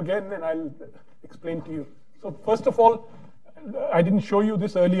map again, and I'll explain to you. So first of all, I didn't show you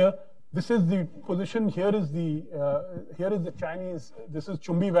this earlier. This is the position. Here is the Chinese. This is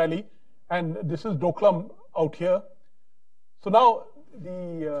Chumbi Valley, and this is Doklam out here. So now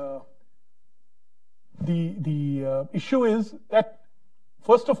the issue is that,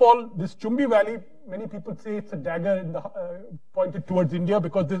 first of all, this Chumbi Valley, many people say it's a dagger in the, pointed towards India,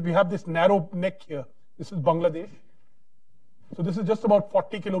 because we have this narrow neck here. This is Bangladesh. So this is just about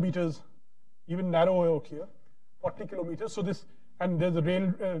 40 kilometers, even narrower out here, 40 kilometers. So this, and there's a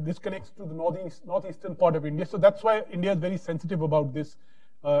rail, this connects to the northeastern part of India. So that's why India is very sensitive about this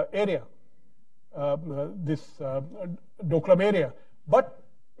area, this Doklam area. But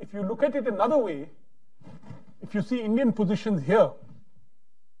if you look at it another way, if you see Indian positions here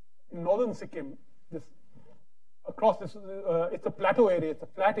in northern Sikkim, this across this, it's a plateau area, it's a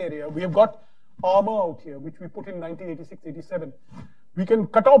flat area. We have got armor out here, which we put in 1986-87. We can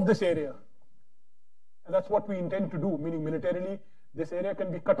cut off this area, and that's what we intend to do. Meaning, militarily, this area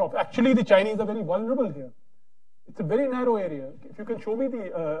can be cut off. Actually, the Chinese are very vulnerable here. It's a very narrow area. If you can show me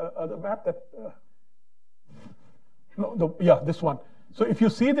the other map, that this one. So if you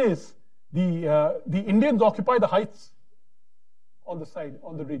see this, the Indians occupy the heights on the side,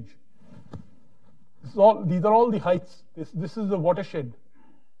 on the ridge. These are all the heights. This is the watershed.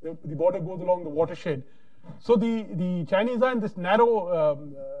 The border goes along the watershed. So the Chinese are in this narrow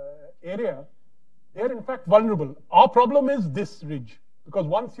area. They are in fact vulnerable. Our problem is this ridge, because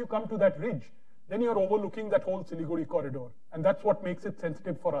once you come to that ridge, then you're overlooking that whole Siliguri corridor, and that's what makes it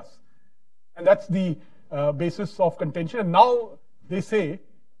sensitive for us. And that's the basis of contention. And now they say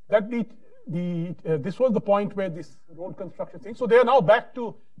that this was the point where this road construction thing. So they are now back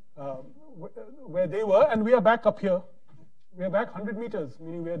to where they were, and we are back up here. We are back 100 meters,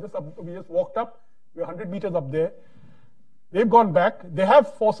 meaning we just walked up. We're 100 meters up there. They've gone back. They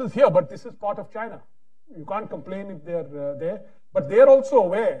have forces here, but this is part of China. You can't complain if they're there. But they're also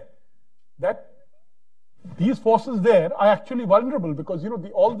aware that these forces there are actually vulnerable, because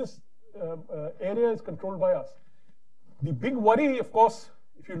all this area is controlled by us. The big worry, of course,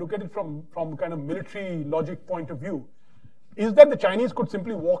 if you look at it from kind of military logic point of view, is that the Chinese could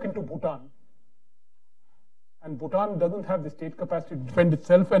simply walk into Bhutan. And Bhutan doesn't have the state capacity to defend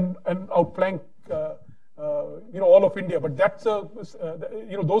itself and outflank all of India. But that's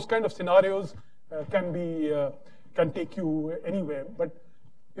those kind of scenarios can take you anywhere. But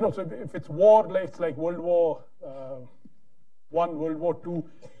so if it's war, it's like World War I, World War II,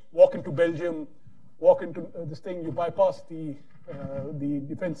 walk into Belgium, walk into this thing, you bypass the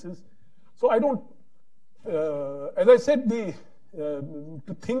defenses. So I don't, as I said, to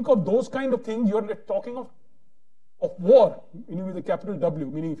think of those kind of things, you're talking of war, with a capital W,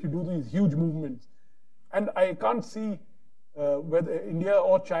 meaning if you do these huge movements. And I can't see whether India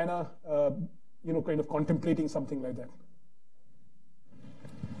or China, kind of contemplating something like that.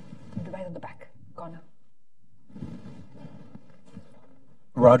 Right at the back corner.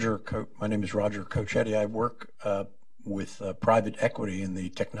 My name is Roger Cochetti. I work with private equity in the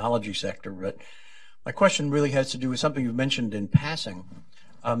technology sector, but my question really has to do with something you've mentioned in passing.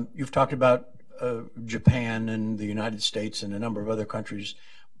 You've talked about Japan and the United States and a number of other countries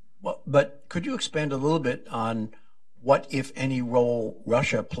Well, but could you expand a little bit on what, if any, role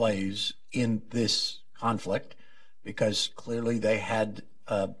Russia plays in this conflict? Because clearly they had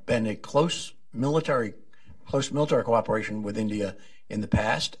been a close military cooperation with India in the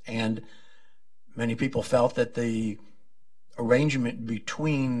past, and many people felt that the arrangement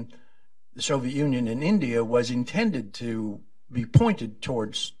between the Soviet Union and India was intended to be pointed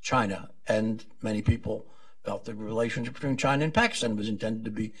towards China, and many people felt the relationship between China and Pakistan was intended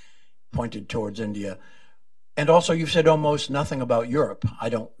to be pointed towards India. And also, you've said almost nothing about Europe. I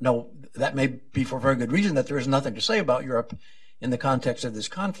don't know, that may be for a very good reason that there is nothing to say about Europe in the context of this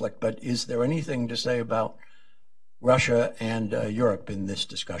conflict, but is there anything to say about Russia and Europe in this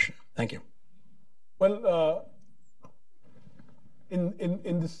discussion? Thank you. Well,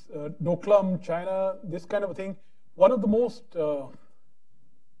 in this Doklam, China, this kind of a thing, one of the most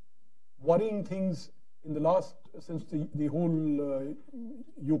worrying things in the last, since the whole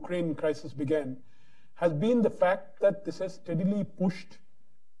Ukraine crisis began, has been the fact that this has steadily pushed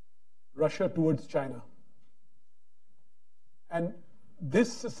Russia towards China. And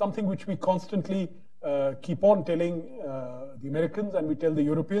this is something which we constantly keep on telling the Americans, and we tell the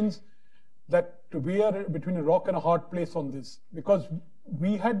Europeans, that we are between a rock and a hard place on this, because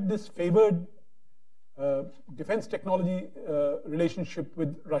we had this favored defense technology relationship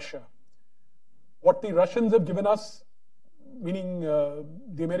with Russia. What the Russians have given us, meaning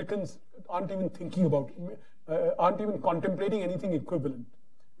the Americans aren't even thinking about, aren't even contemplating anything equivalent.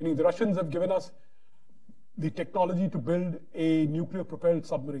 Meaning the Russians have given us the technology to build a nuclear-propelled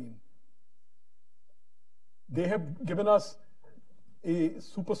submarine. They have given us a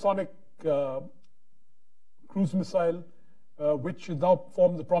supersonic cruise missile, which now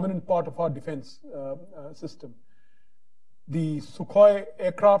forms a prominent part of our defense system. The Sukhoi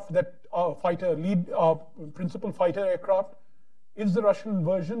aircraft, that our principal fighter aircraft, is the Russian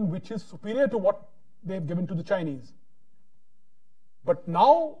version, which is superior to what they've given to the Chinese. But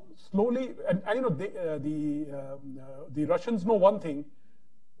now, slowly, and you know, the Russians know one thing,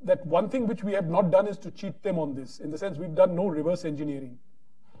 that one thing which we have not done is to cheat them on this. In the sense, we've done no reverse engineering.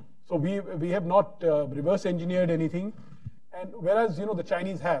 So we have not reverse engineered anything, and whereas, you know, the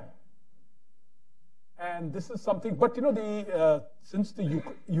Chinese have. And this is something, but you know, since the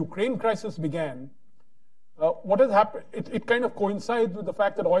Ukraine crisis began, what has happened, it kind of coincides with the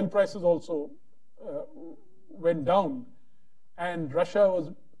fact that oil prices also went down, and Russia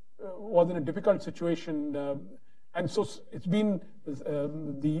was in a difficult situation, and so it's been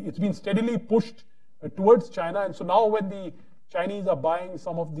steadily pushed towards China. And so now, when the Chinese are buying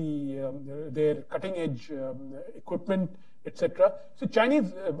some of their cutting-edge equipment, etc. So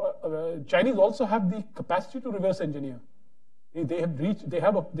Chinese also have the capacity to reverse engineer. They've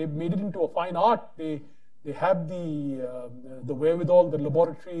made it into a fine art. They have the wherewithal, the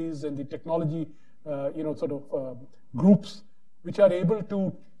laboratories, and the technology, groups which are able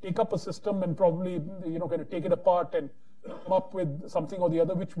to take up a system and probably, kind of take it apart and come up with something or the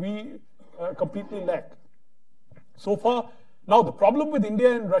other, which we completely lack. So far, now the problem with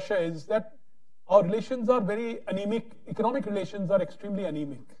India and Russia is that our relations are very anemic. Economic relations are extremely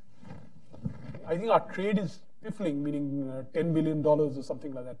anemic. I think our trade is piffling, meaning $10 billion or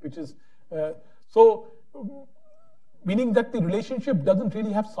something like that, which is meaning that the relationship doesn't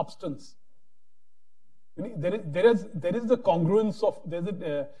really have substance. There is the congruence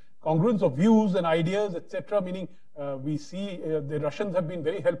of views and ideas, etc. Meaning we see the Russians have been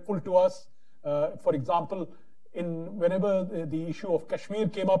very helpful to us. For example, whenever the issue of Kashmir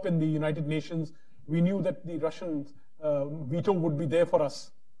came up in the United Nations, we knew that the Russian veto would be there for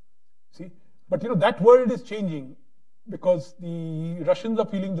us. See, but that world is changing, because the Russians are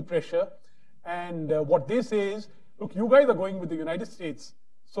feeling the pressure, and what they say is, look, you guys are going with the United States.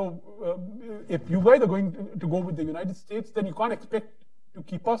 So if you guys are going to go with the United States, then you can't expect to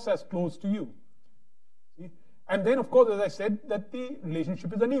keep us as close to you. See? And then, of course, as I said, that the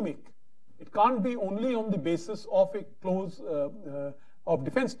relationship is anemic. It can't be only on the basis of a close of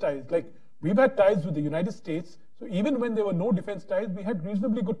defense ties. Like, we've had ties with the United States. So even when there were no defense ties, we had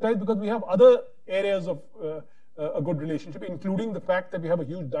reasonably good ties, because we have other areas of a good relationship, including the fact that we have a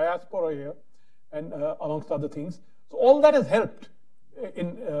huge diaspora here, and amongst other things. So all that has helped.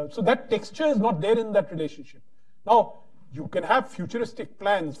 So that texture is not there in that relationship. Now, you can have futuristic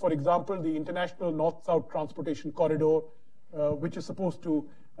plans. For example, the International North-South Transportation Corridor, which is supposed to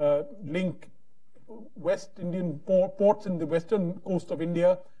link West Indian ports in the western coast of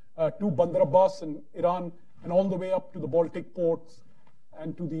India to Bandar Abbas in Iran, and all the way up to the Baltic ports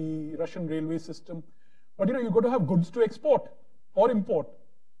and to the Russian railway system. But you've got to have goods to export or import.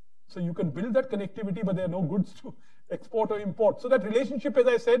 So you can build that connectivity, but there are no goods to export or import. So that relationship, as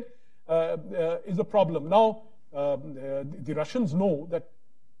I said, is a problem. Now, the Russians know that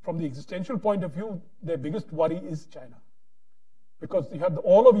from the existential point of view, their biggest worry is China. Because you have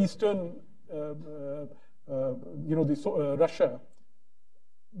all of Eastern, Russia,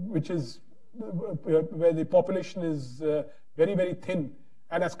 which is where the population is very, very thin,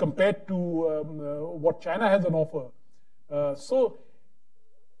 and as compared to what China has on offer. So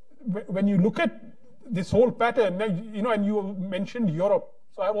when you look at this whole pattern, and you mentioned Europe,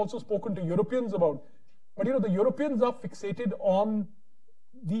 so I've also spoken to Europeans about, but the Europeans are fixated on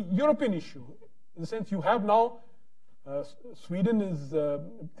the European issue. In the sense, you have now, Sweden is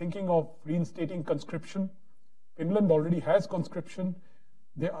thinking of reinstating conscription. Finland already has conscription.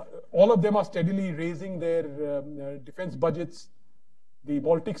 All of them are steadily raising their defense budgets. The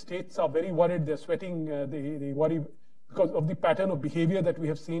Baltic states are very worried. They're sweating. They worry because of the pattern of behavior that we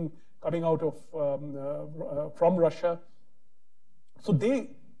have seen coming out of from Russia. So they,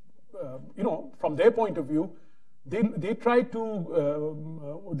 from their point of view, they try to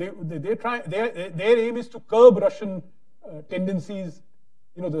their aim is to curb Russian tendencies,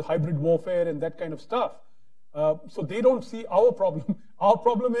 the hybrid warfare and that kind of stuff. So they don't see our problem. Our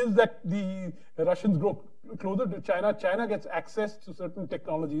problem is that the Russians grow closer to China. China gets access to certain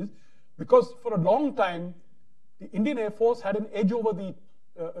technologies because for a long time, the Indian Air Force had an edge over the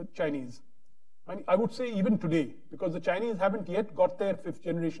Chinese. I would say even today, because the Chinese haven't yet got their 5th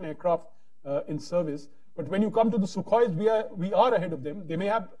generation aircraft in service. But when you come to the Sukhois, we are ahead of them. They may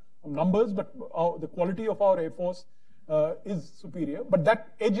have numbers, but the quality of our Air Force is superior. But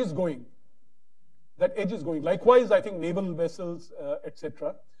that edge is going. Likewise, I think naval vessels,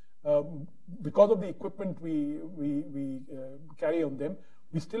 etc. Because of the equipment we carry on them,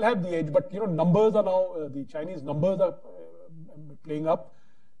 we still have the edge. But numbers are now the Chinese numbers are playing up.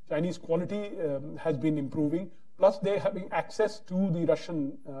 Chinese quality has been improving. Plus, they're having access to the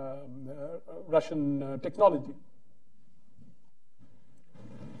Russian technology.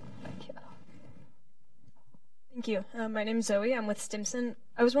 Thank you. My name is Zoe. I'm with Stimson.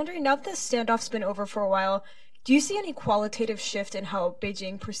 I was wondering, now that the standoff's been over for a while, do you see any qualitative shift in how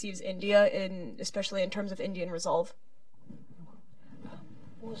Beijing perceives India, especially in terms of Indian resolve?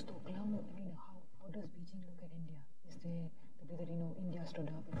 Post Doklam, how does Beijing look at India? Is there whether India stood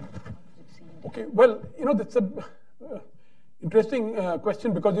up? Okay, well, that's a interesting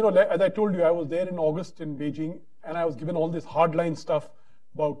question because as I told you, I was there in August in Beijing, and I was given all this hardline stuff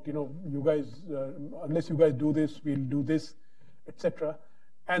about you guys, unless you guys do this, we'll do this, etc.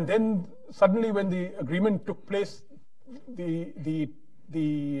 And then suddenly, when the agreement took place, the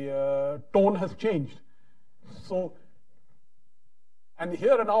tone has changed. So, and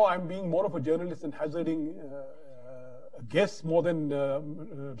here and now, I'm being more of a journalist and hazarding a guess more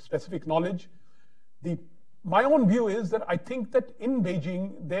than specific knowledge. My own view is that I think that in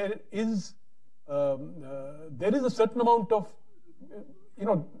Beijing there is a certain amount of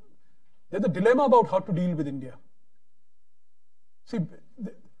there's a dilemma about how to deal with India. See,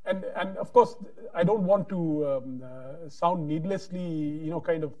 and of course, I don't want to sound needlessly,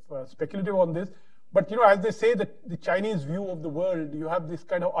 kind of speculative on this, but as they say that the Chinese view of the world, you have this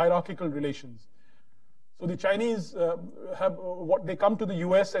kind of hierarchical relations. So the Chinese have what they come to the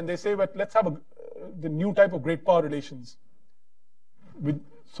US and they say, but let's have the new type of great power relations.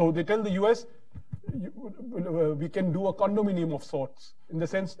 So they tell the US, we can do a condominium of sorts, in the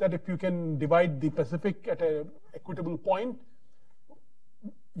sense that if you can divide the Pacific at an equitable point,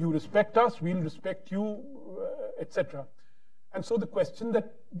 you respect us, we'll respect you, etc. And so the question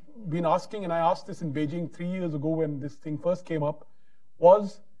that we've been asking, and I asked this in Beijing 3 years ago when this thing first came up,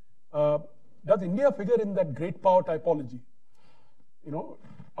 was, does India figure in that great power typology?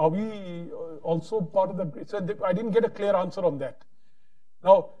 Are we also part of that? So I didn't get a clear answer on that.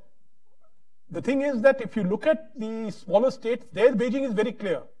 Now, the thing is that if you look at the smaller states, there Beijing is very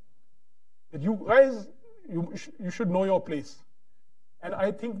clear that you guys, you should know your place. And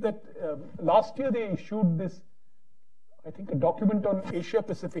I think that last year they issued this, I think, a document on Asia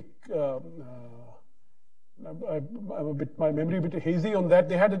Pacific. My memory a bit hazy on that.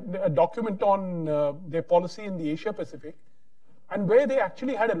 They had a document on their policy in the Asia Pacific, and where they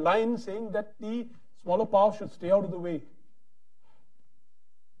actually had a line saying that the smaller powers should stay out of the way.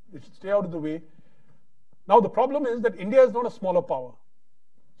 They should stay out of the way. Now the problem is that India is not a smaller power.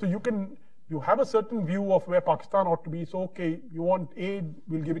 So you have a certain view of where Pakistan ought to be. So okay, you want aid,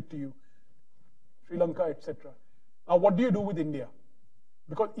 we'll give it to you. Sri Lanka, etc. Now what do you do with India?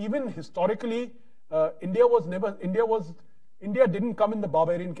 Because even historically, India didn't come in the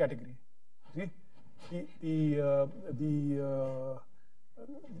barbarian category. See,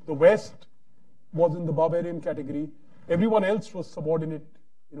 the West was in the barbarian category. Everyone else was subordinate,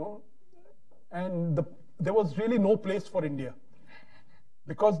 and there was really no place for India.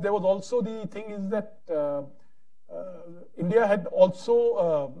 Because there was also the thing is that India had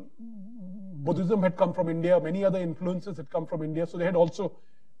also, Buddhism had come from India, many other influences had come from India, so they had also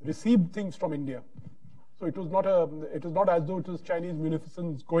received things from India. So it was not as though it was Chinese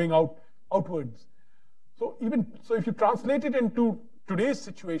munificence going outwards. So if you translate it into today's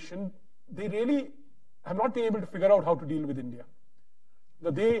situation, they really have not been able to figure out how to deal with India.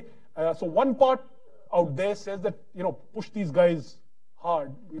 So one part out there says that, push these guys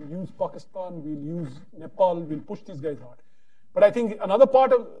hard. We'll use Pakistan, we'll use Nepal, we'll push these guys hard. But I think another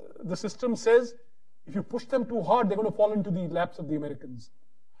part of the system says, if you push them too hard, they're going to fall into the laps of the Americans.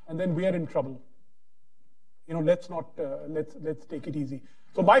 And then we are in trouble. Let's take it easy.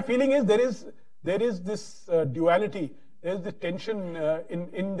 So my feeling is there is this duality, there is this tension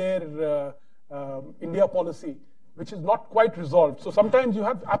in their India policy, which is not quite resolved. So sometimes you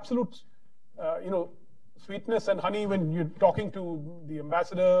have absolute, sweetness and honey when you're talking to the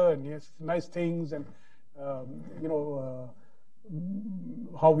ambassador, and yes, nice things, and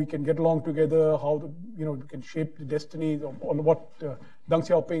how we can get along together, how we can shape the destinies of what Deng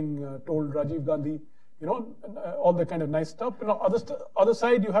Xiaoping told Rajiv Gandhi, all that kind of nice stuff. Other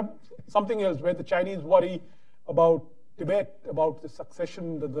side you have something else where the Chinese worry about Tibet, about the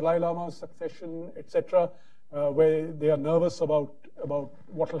succession, the Dalai Lama's succession, etc., where they are nervous about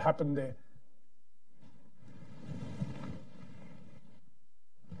what will happen there.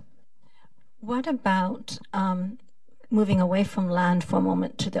 What about moving away from land for a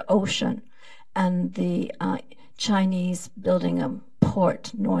moment to the ocean, and the Chinese building a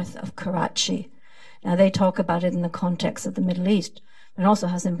port north of Karachi? Now, they talk about it in the context of the Middle East, but it also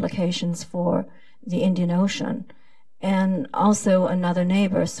has implications for the Indian Ocean, and also another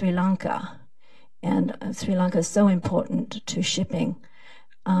neighbor, Sri Lanka. And Sri Lanka is so important to shipping.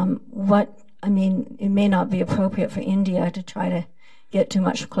 It may not be appropriate for India to try to get too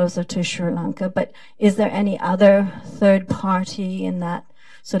much closer to Sri Lanka, but is there any other third party in that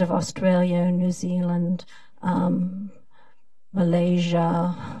sort of Australia, New Zealand,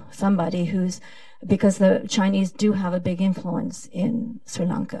 Malaysia, somebody because the Chinese do have a big influence in Sri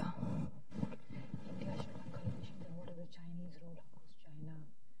Lanka? India, Sri Lanka relations, and what is the Chinese role?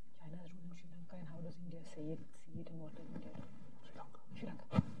 How does China's role in Sri Lanka, and how does India see it, and what does India do? Sri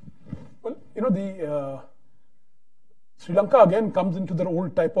Lanka. Well, the Sri Lanka again comes into their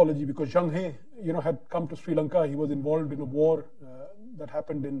old typology, because Zheng He, had come to Sri Lanka. He was involved in a war that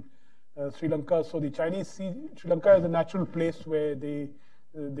happened in Sri Lanka. So the Chinese see Sri Lanka as a natural place where they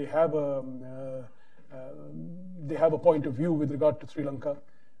have a point of view with regard to Sri Lanka.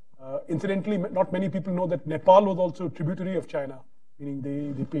 Incidentally, not many people know that Nepal was also a tributary of China, meaning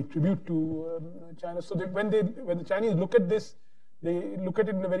they pay tribute to China. So when the Chinese look at this, they look at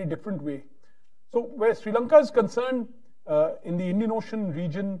it in a very different way. So where Sri Lanka is concerned, in the Indian Ocean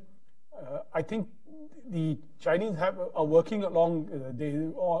region, I think the Chinese are working along.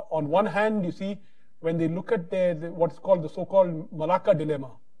 On one hand, you see, when they look at what's called the so-called Malacca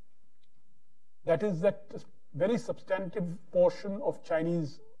dilemma, that is that very substantive portion of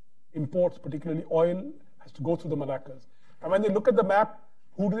Chinese imports, particularly oil, has to go through the Malaccas. And when they look at the map,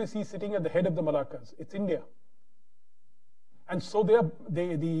 who do they see sitting at the head of the Malaccas? It's India. And so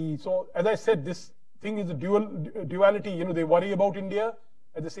so as I said, this thing is a duality. They worry about India.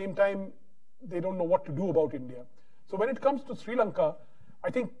 At the same time, they don't know what to do about India. So when it comes to Sri Lanka, I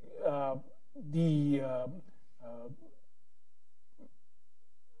think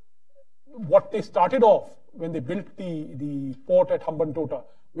what they started off when they built the port at Hambantota,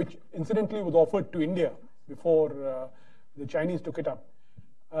 which incidentally was offered to India before the Chinese took it up.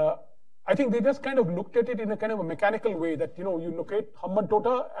 I think they just kind of looked at it in a kind of a mechanical way that, you look at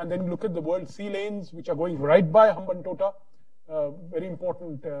Hambantota and then look at the world sea lanes, which are going right by Hambantota, very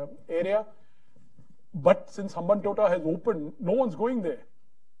important area. But since Hambantota has opened, no one's going there.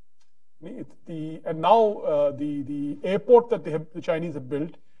 And now the airport that the Chinese have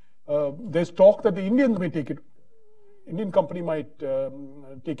built, there's talk that the Indians may take it. Indian company might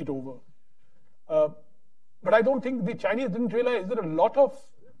take it over. But I don't think the Chinese didn't realize that a lot of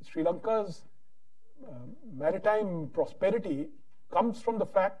Sri Lanka's maritime prosperity comes from the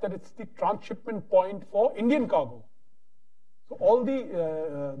fact that it's the transshipment point for Indian cargo. So all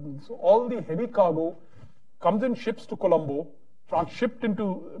the heavy cargo comes in ships to Colombo, transshipped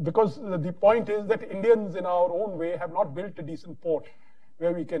because the point is that Indians in our own way have not built a decent port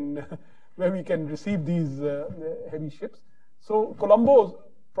where we can receive these heavy ships. So Colombo's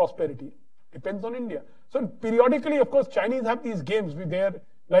prosperity depends on India. So periodically, of course, Chinese have these games. They're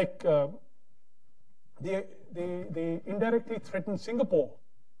like they indirectly threaten Singapore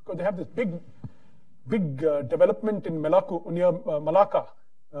because they have this big development in near Malacca.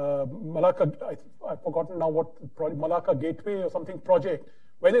 Malacca, I've forgotten now what Malacca Gateway or something project,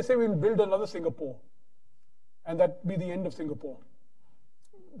 where they say we'll build another Singapore, and that be the end of Singapore.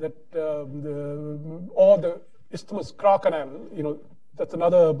 That or the Isthmus Kra Canal, that's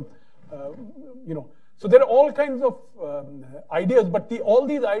another, So there are all kinds of ideas, but all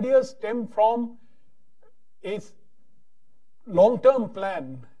these ideas stem from a long-term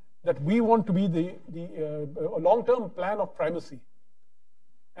plan that we want to be a long-term plan of primacy.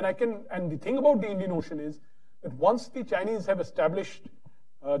 And the thing about the Indian Ocean is that once the Chinese have established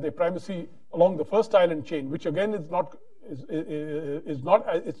their primacy along the first island chain, which again is not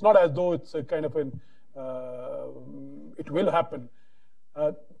it's not as though it's a kind of it will happen.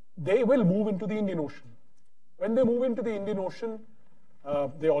 They will move into the Indian Ocean. When they move into the Indian Ocean,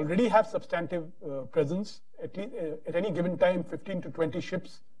 they already have substantive presence. At least at any given time, 15 to 20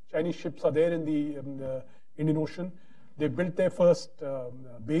 ships, Chinese ships, are there in the Indian Ocean. They built their first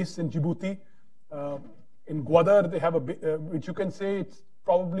base in Djibouti. In Gwadar, they have which you can say it's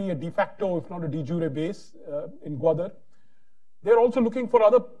probably a de facto, if not a de jure base in Gwadar. They're also looking for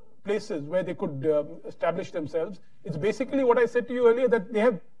other places where they could establish themselves. It's basically what I said to you earlier, that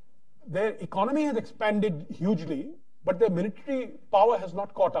their economy has expanded hugely, but their military power has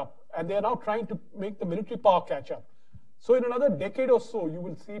not caught up, and they are now trying to make the military power catch up. So in another decade or so, you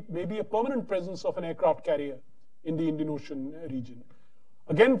will see maybe a permanent presence of an aircraft carrier in the Indian Ocean region.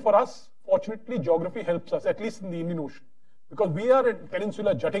 Again, for us, fortunately, geography helps us, at least in the Indian Ocean, because we are a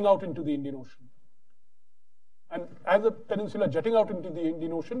peninsula jutting out into the Indian Ocean. And as a peninsula jutting out into the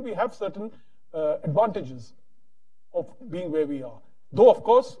Indian Ocean, we have certain advantages of being where we are. Though, of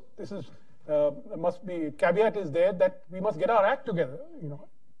course, this is must be caveat is there that we must get our act together.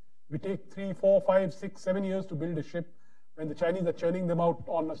 We take 3, 4, 5, 6, 7 years to build a ship. When the Chinese are churning them out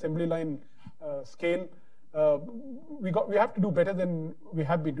on assembly line scale, we have to do better than we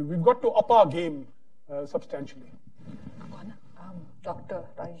have been doing. We've got to up our game substantially. Dr.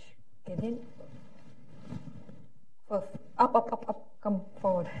 Raj, get in. Up, come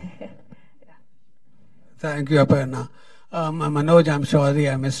forward. Yeah. Thank you, Aparna. Manoj, I'm sorry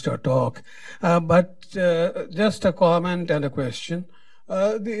I missed your talk. But just a comment and a question.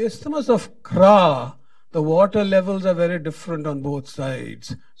 The Isthmus of Kra, the water levels are very different on both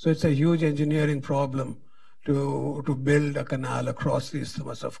sides. So it's a huge engineering problem to build a canal across the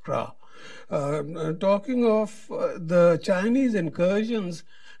Isthmus of Kra. Talking of the Chinese incursions,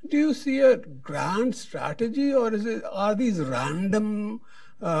 do you see a grand strategy, or are these random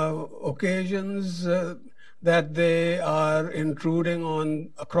occasions that they are intruding on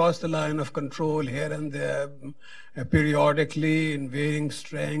across the line of control here and there, periodically in varying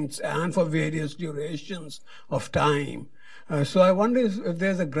strengths and for various durations of time? So I wonder if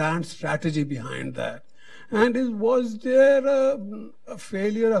there's a grand strategy behind that. And was there a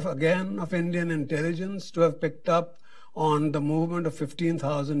failure of Indian intelligence to have picked up on the movement of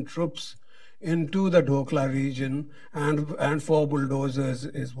 15,000 troops into the Doklam region and 4 bulldozers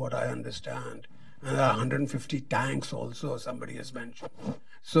is what I understand. And 150 tanks also somebody has mentioned.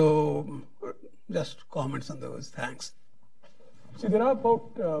 So just comments on those. Thanks. See, there are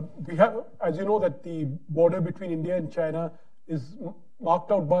we have, as you know, that the border between India and China is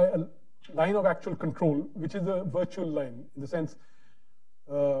marked out by a line of actual control, which is a virtual line, in the sense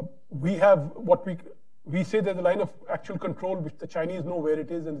we have what we say there's a line of actual control which the Chinese know where it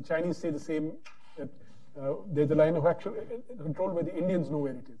is, and the Chinese say the same, that there's a line of actual control where the Indians know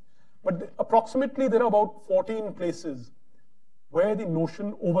where it is. But approximately there are about 14 places where the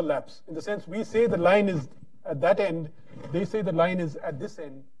notion overlaps. In the sense, we say the line is at that end, they say the line is at this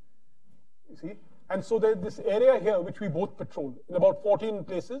end, you see. And so there's this area here which we both patrol in about 14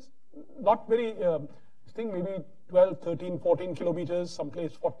 places, not very, maybe 12, 13, 14 kilometers,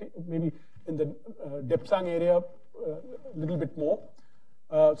 someplace 40, maybe in the Depsang area, a little bit more.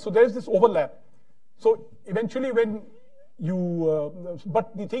 So there's this overlap. So eventually when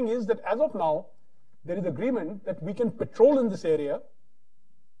but the thing is that as of now, there is agreement that we can patrol in this area,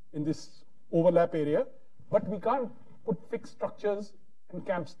 in this overlap area, but we can't put fixed structures and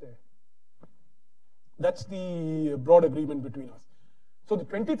camps there. That's the broad agreement between us. So the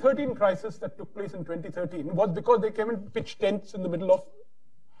 2013 crisis that took place in 2013 was because they came and pitched tents in the middle of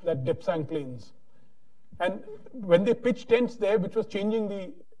that Depsang Plains. And when they pitched tents there, which was changing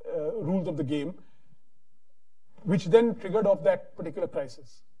the rules of the game, which then triggered off that particular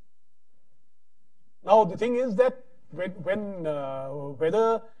crisis. Now, the thing is that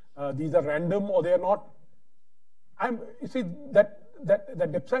whether these are random or they are not, You see, that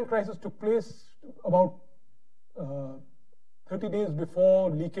Depsang crisis took place about 30 days before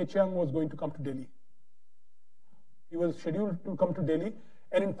Li Keqiang was going to come to Delhi. He was scheduled to come to Delhi.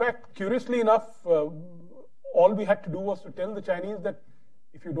 And in fact, curiously enough, all we had to do was to tell the Chinese that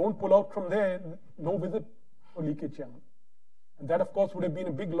if you don't pull out from there, no visit for Li Keqiang. And that, of course, would have been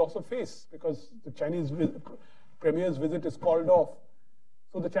a big loss of face because the Chinese premier's visit is called off.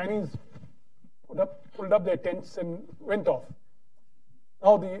 So the Chinese pulled up their tents and went off.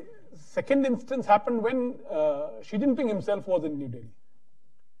 Now, the second instance happened when Xi Jinping himself was in New Delhi.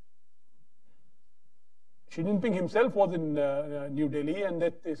 Xi Jinping himself was in New Delhi, and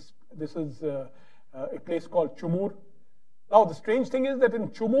that this is a place called Chumur. Now, the strange thing is that in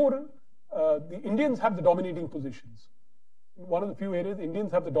Chumur, the Indians have the dominating positions. In one of the few areas,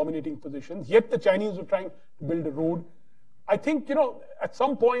 Indians have the dominating positions, yet the Chinese were trying to build a road. I think, at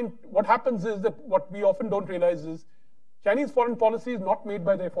some point, what happens is that what we often don't realize is Chinese foreign policy is not made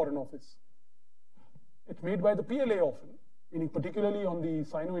by their foreign office. It's made by the PLA often, meaning particularly on the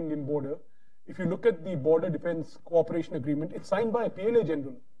Sino-Indian border. If you look at the Border Defense Cooperation Agreement, it's signed by a PLA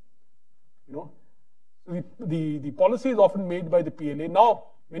general. So the policy is often made by the PLA. Now,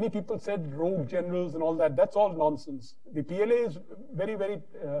 many people said rogue generals and all that. That's all nonsense. The PLA is very, very,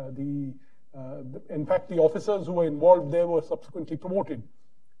 in fact, the officers who were involved there were subsequently promoted,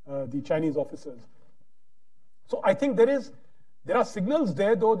 the Chinese officers. So I think there are signals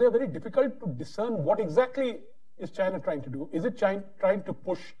there, though they're very difficult to discern what exactly is China trying to do. Is it China trying to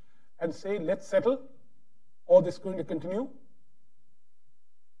push and say, let's settle, or this is going to continue?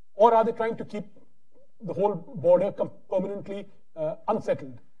 Or are they trying to keep the whole border permanently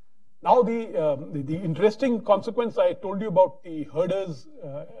unsettled? Now, the interesting consequence, I told you about the herders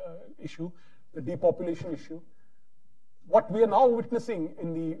issue, the depopulation issue. What we are now witnessing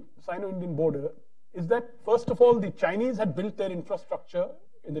in the Sino-Indian border is that, first of all, the Chinese had built their infrastructure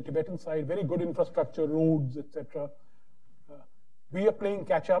in the Tibetan side, very good infrastructure, roads, etc. We are playing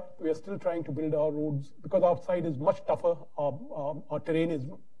catch up. We are still trying to build our roads because our side is much tougher. Our terrain is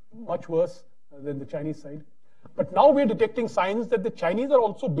much worse than the Chinese side. But now we're detecting signs that the Chinese are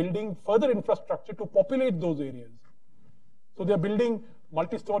also building further infrastructure to populate those areas. So they're building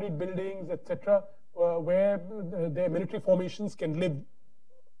multi-storied buildings, etc., where their military formations can live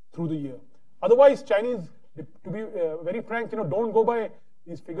through the year. Otherwise, Chinese, to be very frank, don't go by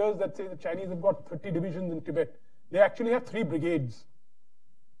these figures that say the Chinese have got 30 divisions in Tibet. They actually have 3 brigades,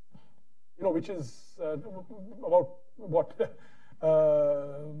 which is about,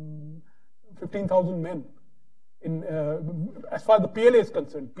 15,000 men. As far as the PLA is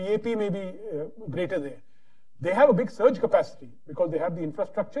concerned, PAP may be greater there. They have a big surge capacity because they have the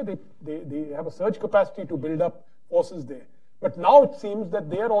infrastructure. They have a surge capacity to build up forces there. But now it seems that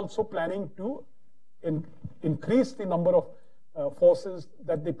they are also planning to increase the number of forces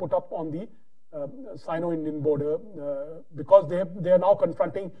that they put up on the Sino-Indian border because they are now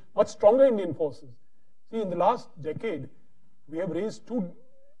confronting much stronger Indian forces. See, in the last decade, we have raised 2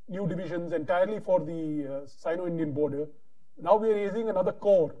 new divisions entirely for the Sino-Indian border. Now we are raising another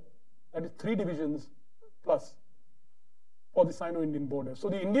corps, that is 3 divisions plus for the Sino-Indian border. So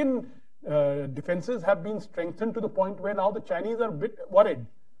the Indian defenses have been strengthened to the point where now the Chinese are a bit worried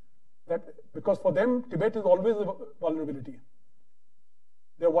that because for them Tibet is always a vulnerability.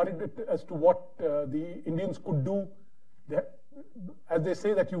 They're worried as to what the Indians could do. As they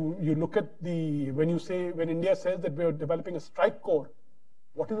say that you look at when India says that we are developing a strike corps,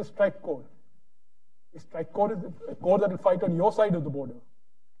 what is a strike corps? A strike corps is a corps that will fight on your side of the border,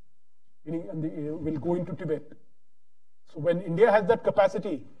 meaning will go into Tibet. So when India has that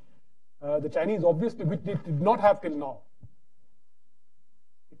capacity, the Chinese obviously, which they did not have till now,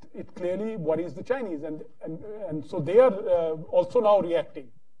 it clearly worries the Chinese, and so they are also now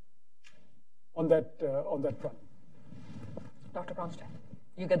reacting on that front. Dr. Cronstadt,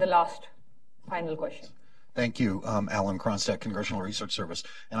 you get the last final question. Thank you, Alan Cronstadt, Congressional Research Service.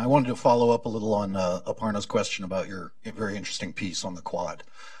 And I wanted to follow up a little on Aparna's question about your very interesting piece on the Quad.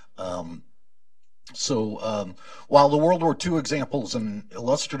 While the World War II example is an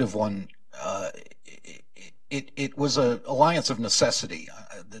illustrative one, it was an alliance of necessity,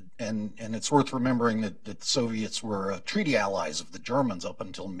 and it's worth remembering that the Soviets were treaty allies of the Germans up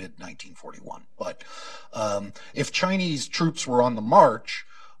until mid-1941. But if Chinese troops were on the march,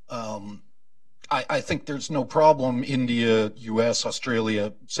 I think there's no problem India, U.S.,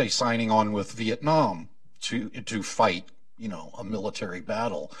 Australia, say, signing on with Vietnam to fight, a military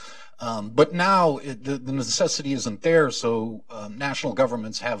battle. But now the necessity isn't there, so national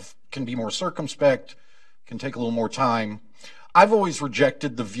governments can be more circumspect, can take a little more time. I've always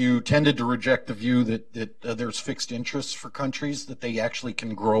rejected the view, tended to reject the view that there's fixed interests for countries, that they actually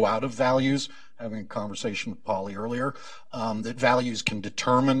can grow out of values. Having a conversation with Polly earlier, that values can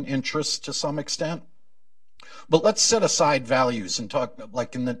determine interests to some extent. But let's set aside values and talk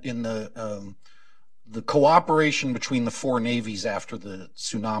like in the cooperation between the four navies after the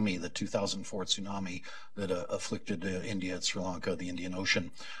tsunami, the 2004 tsunami that afflicted India, Sri Lanka, the Indian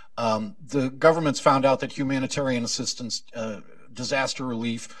Ocean. The governments found out that humanitarian assistance, disaster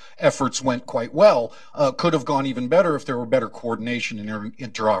relief efforts went quite well, could have gone even better if there were better coordination and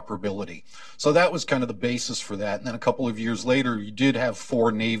interoperability. So that was kind of the basis for that. And then a couple of years later, you did have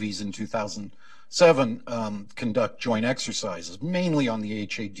four navies in 2007 conduct joint exercises, mainly on the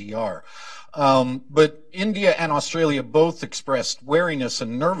HADR. But India and Australia both expressed wariness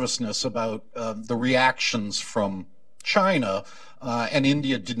and nervousness about the reactions from China, and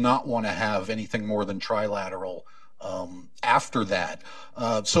India did not want to have anything more than trilateral after that.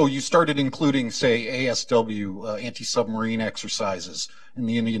 So you started including, say, ASW, anti-submarine exercises in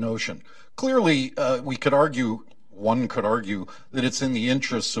the Indian Ocean. Clearly, one could argue that it's in the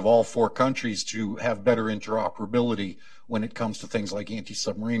interests of all four countries to have better interoperability when it comes to things like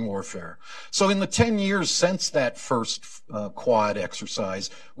anti-submarine warfare. So in the 10 years since that first Quad exercise,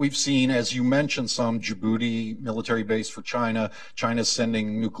 we've seen, as you mentioned, some Djibouti military base for China. China's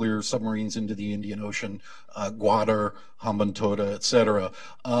sending nuclear submarines into the Indian Ocean, Gwadar, Hambantota, etc.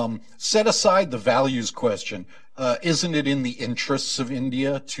 Set aside the values question. Isn't it in the interests of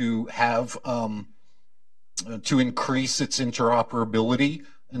India to have to increase its interoperability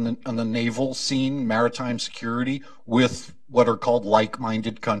on the naval scene, maritime security, with what are called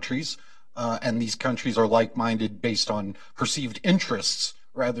like-minded countries? And these countries are like-minded based on perceived interests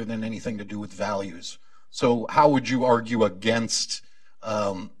rather than anything to do with values. So how would you argue against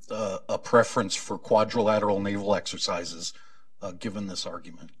a preference for quadrilateral naval exercises, given this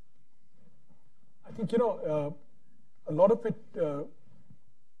argument? I think, a lot of it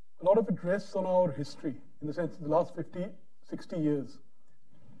rests on our history, in the sense the last 50, 60 years.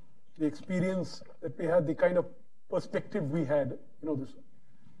 The experience that we had, the kind of perspective we had,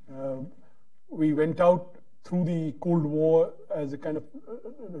 we went out through the Cold War as a kind of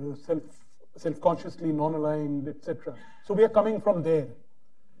self-consciously non-aligned, etc. So we are coming from there.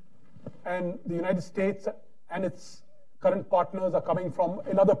 And the United States and its current partners are coming from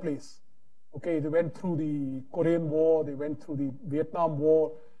another place. Okay, they went through the Korean War, they went through the Vietnam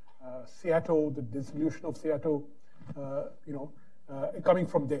War, Seattle, the dissolution of Seattle, coming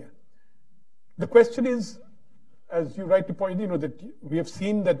from there. The question is, as you rightly pointed, that we have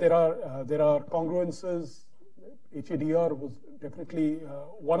seen that there are congruences. HADR was definitely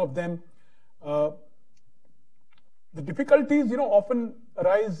one of them. The difficulties, often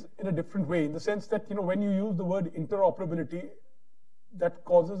arise in a different way, in the sense that, when you use the word interoperability, that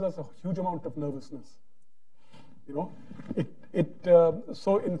causes us a huge amount of nervousness.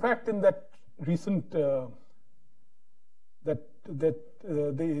 So in fact, in that recent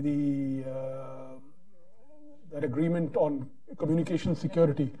that agreement on communication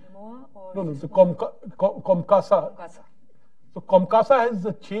security. The COMCASA. So COMCASA has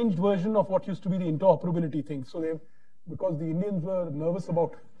a changed version of what used to be the interoperability thing. So because the Indians were nervous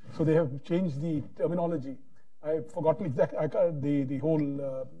about, so they have changed the terminology. I've forgotten exactly the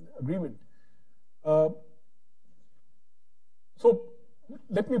whole agreement. So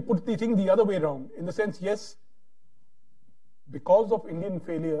let me put the thing the other way around, in the sense, yes, because of Indian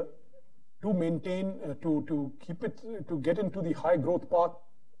failure to maintain, to keep it, to get into the high growth path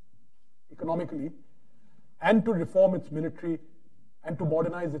economically, and to reform its military, and to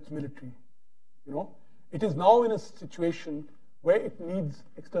modernize its military, it is now in a situation where it needs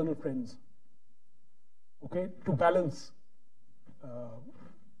external friends, okay, to balance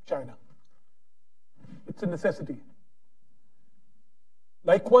China. It's a necessity.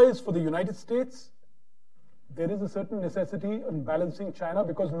 Likewise, for the United States, there is a certain necessity in balancing China,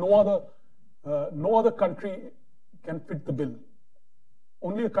 because no other country can fit the bill.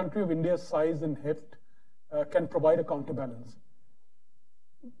 Only a country of India's size and heft can provide a counterbalance.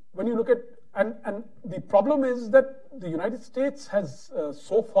 When you look at, and the problem is that the United States has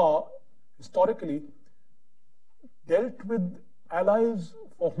so far, historically, dealt with allies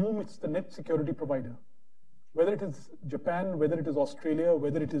for whom it's the net security provider. Whether it is Japan, whether it is Australia,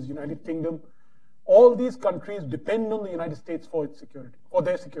 whether it is United Kingdom, all these countries depend on the United States for its security, for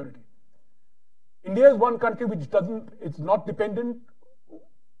their security. India is one country which it's not dependent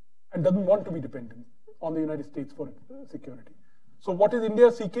and doesn't want to be dependent on the United States for its security. So what is India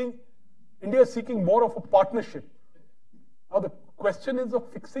seeking? India is seeking more of a partnership. Now the question is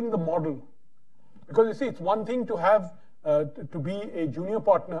of fixing the model. Because you see, it's one thing to have to be a junior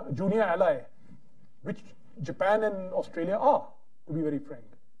partner, junior ally, which Japan and Australia are, to be very frank.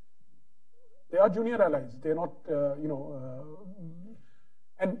 They are junior allies. They're not,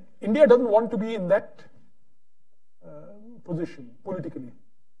 and India doesn't want to be in that position politically.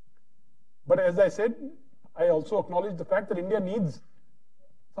 But as I said, I also acknowledge the fact that India needs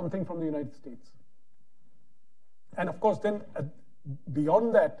something from the United States. And of course, then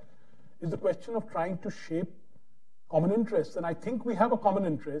beyond that is the question of trying to shape common interests. And I think we have a common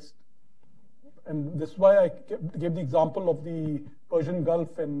interest. And this is why I gave the example of the Persian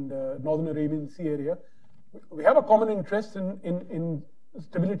Gulf and Northern Arabian Sea area. We have a common interest in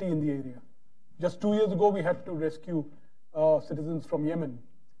stability in the area. Just 2 years ago, we had to rescue citizens from Yemen.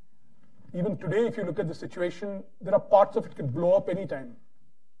 Even today, if you look at the situation, there are parts of it could blow up anytime.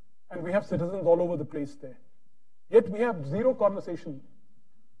 And we have citizens all over the place there. Yet we have zero conversation.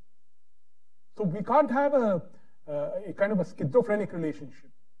 So we can't have a kind of a schizophrenic relationship.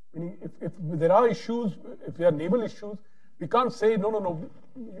 Meaning if there are issues, if there are naval issues, we can't say, no,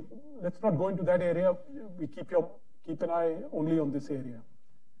 let's not go into that area. We keep an eye only on this area.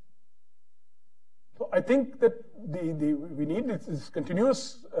 So I think that we need this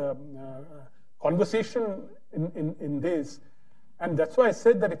continuous conversation in this. And that's why I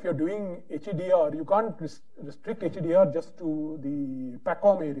said that if you're doing HEDR, you can't restrict HEDR just to the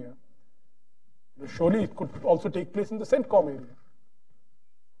PACOM area. Surely it could also take place in the CENTCOM area.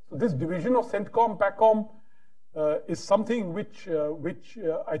 So this division of CENTCOM, PACOM is something which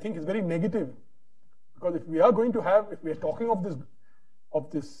I think is very negative. Because if we are talking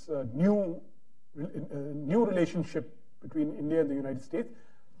of this new relationship between India and the United States,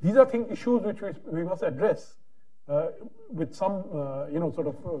 these are issues which we must address with some,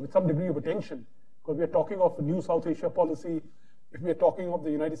 with some degree of attention. Because we are talking of a new South Asia policy. If we are talking of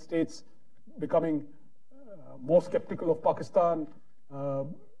the United States becoming more skeptical of Pakistan,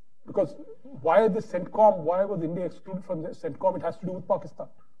 because why the CENTCOM? Why was India excluded from the CENTCOM? It has to do with Pakistan.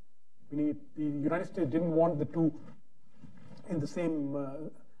 The United States didn't want the two in the same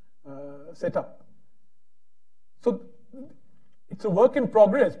setup. So it's a work in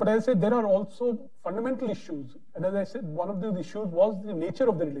progress. But as I said, there are also fundamental issues. And as I said, one of the issues was the nature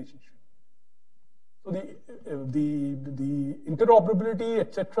of the relationship. So the interoperability,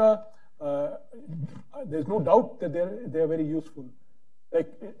 etc. There's no doubt that they're very useful. Like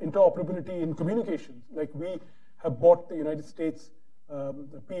interoperability in communications. Like we have bought the United States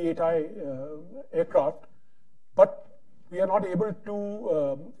P-8I aircraft, but we are not able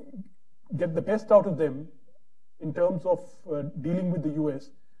to get the best out of them in terms of dealing with the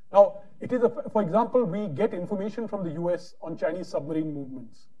US. Now, it is, for example, we get information from the US on Chinese submarine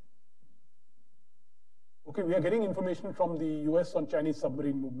movements. Okay, we are getting information from the US on Chinese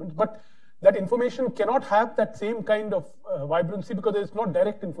submarine movements, but that information cannot have that same kind of vibrancy because it's not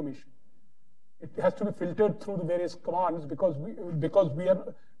direct information. It has to be filtered through the various commands because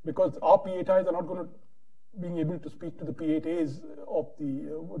our P-8Is are not going to being able to speak to the P-8As of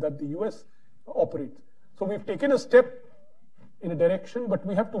that the US operates. So we've taken a step in a direction, but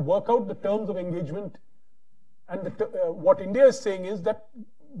we have to work out the terms of engagement. And what India is saying is that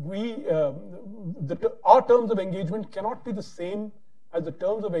our terms of engagement cannot be the same as the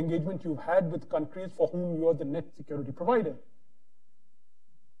terms of engagement you've had with countries for whom you are the net security provider.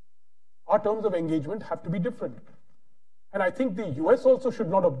 Our terms of engagement have to be different. And I think the US also should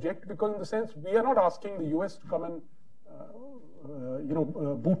not object because in the sense we are not asking the US to come and,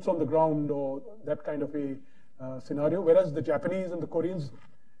 boots on the ground or that kind of a scenario, whereas the Japanese and the Koreans,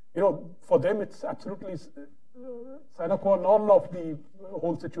 for them it's absolutely sine qua non of the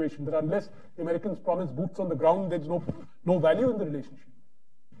whole situation, that unless the Americans promise boots on the ground, there's no value in the relationship.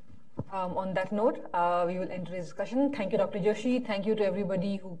 On that note, we will enter the discussion. Thank you, Dr. Joshi. Thank you to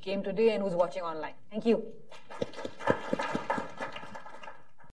everybody who came today and who's watching online. Thank you.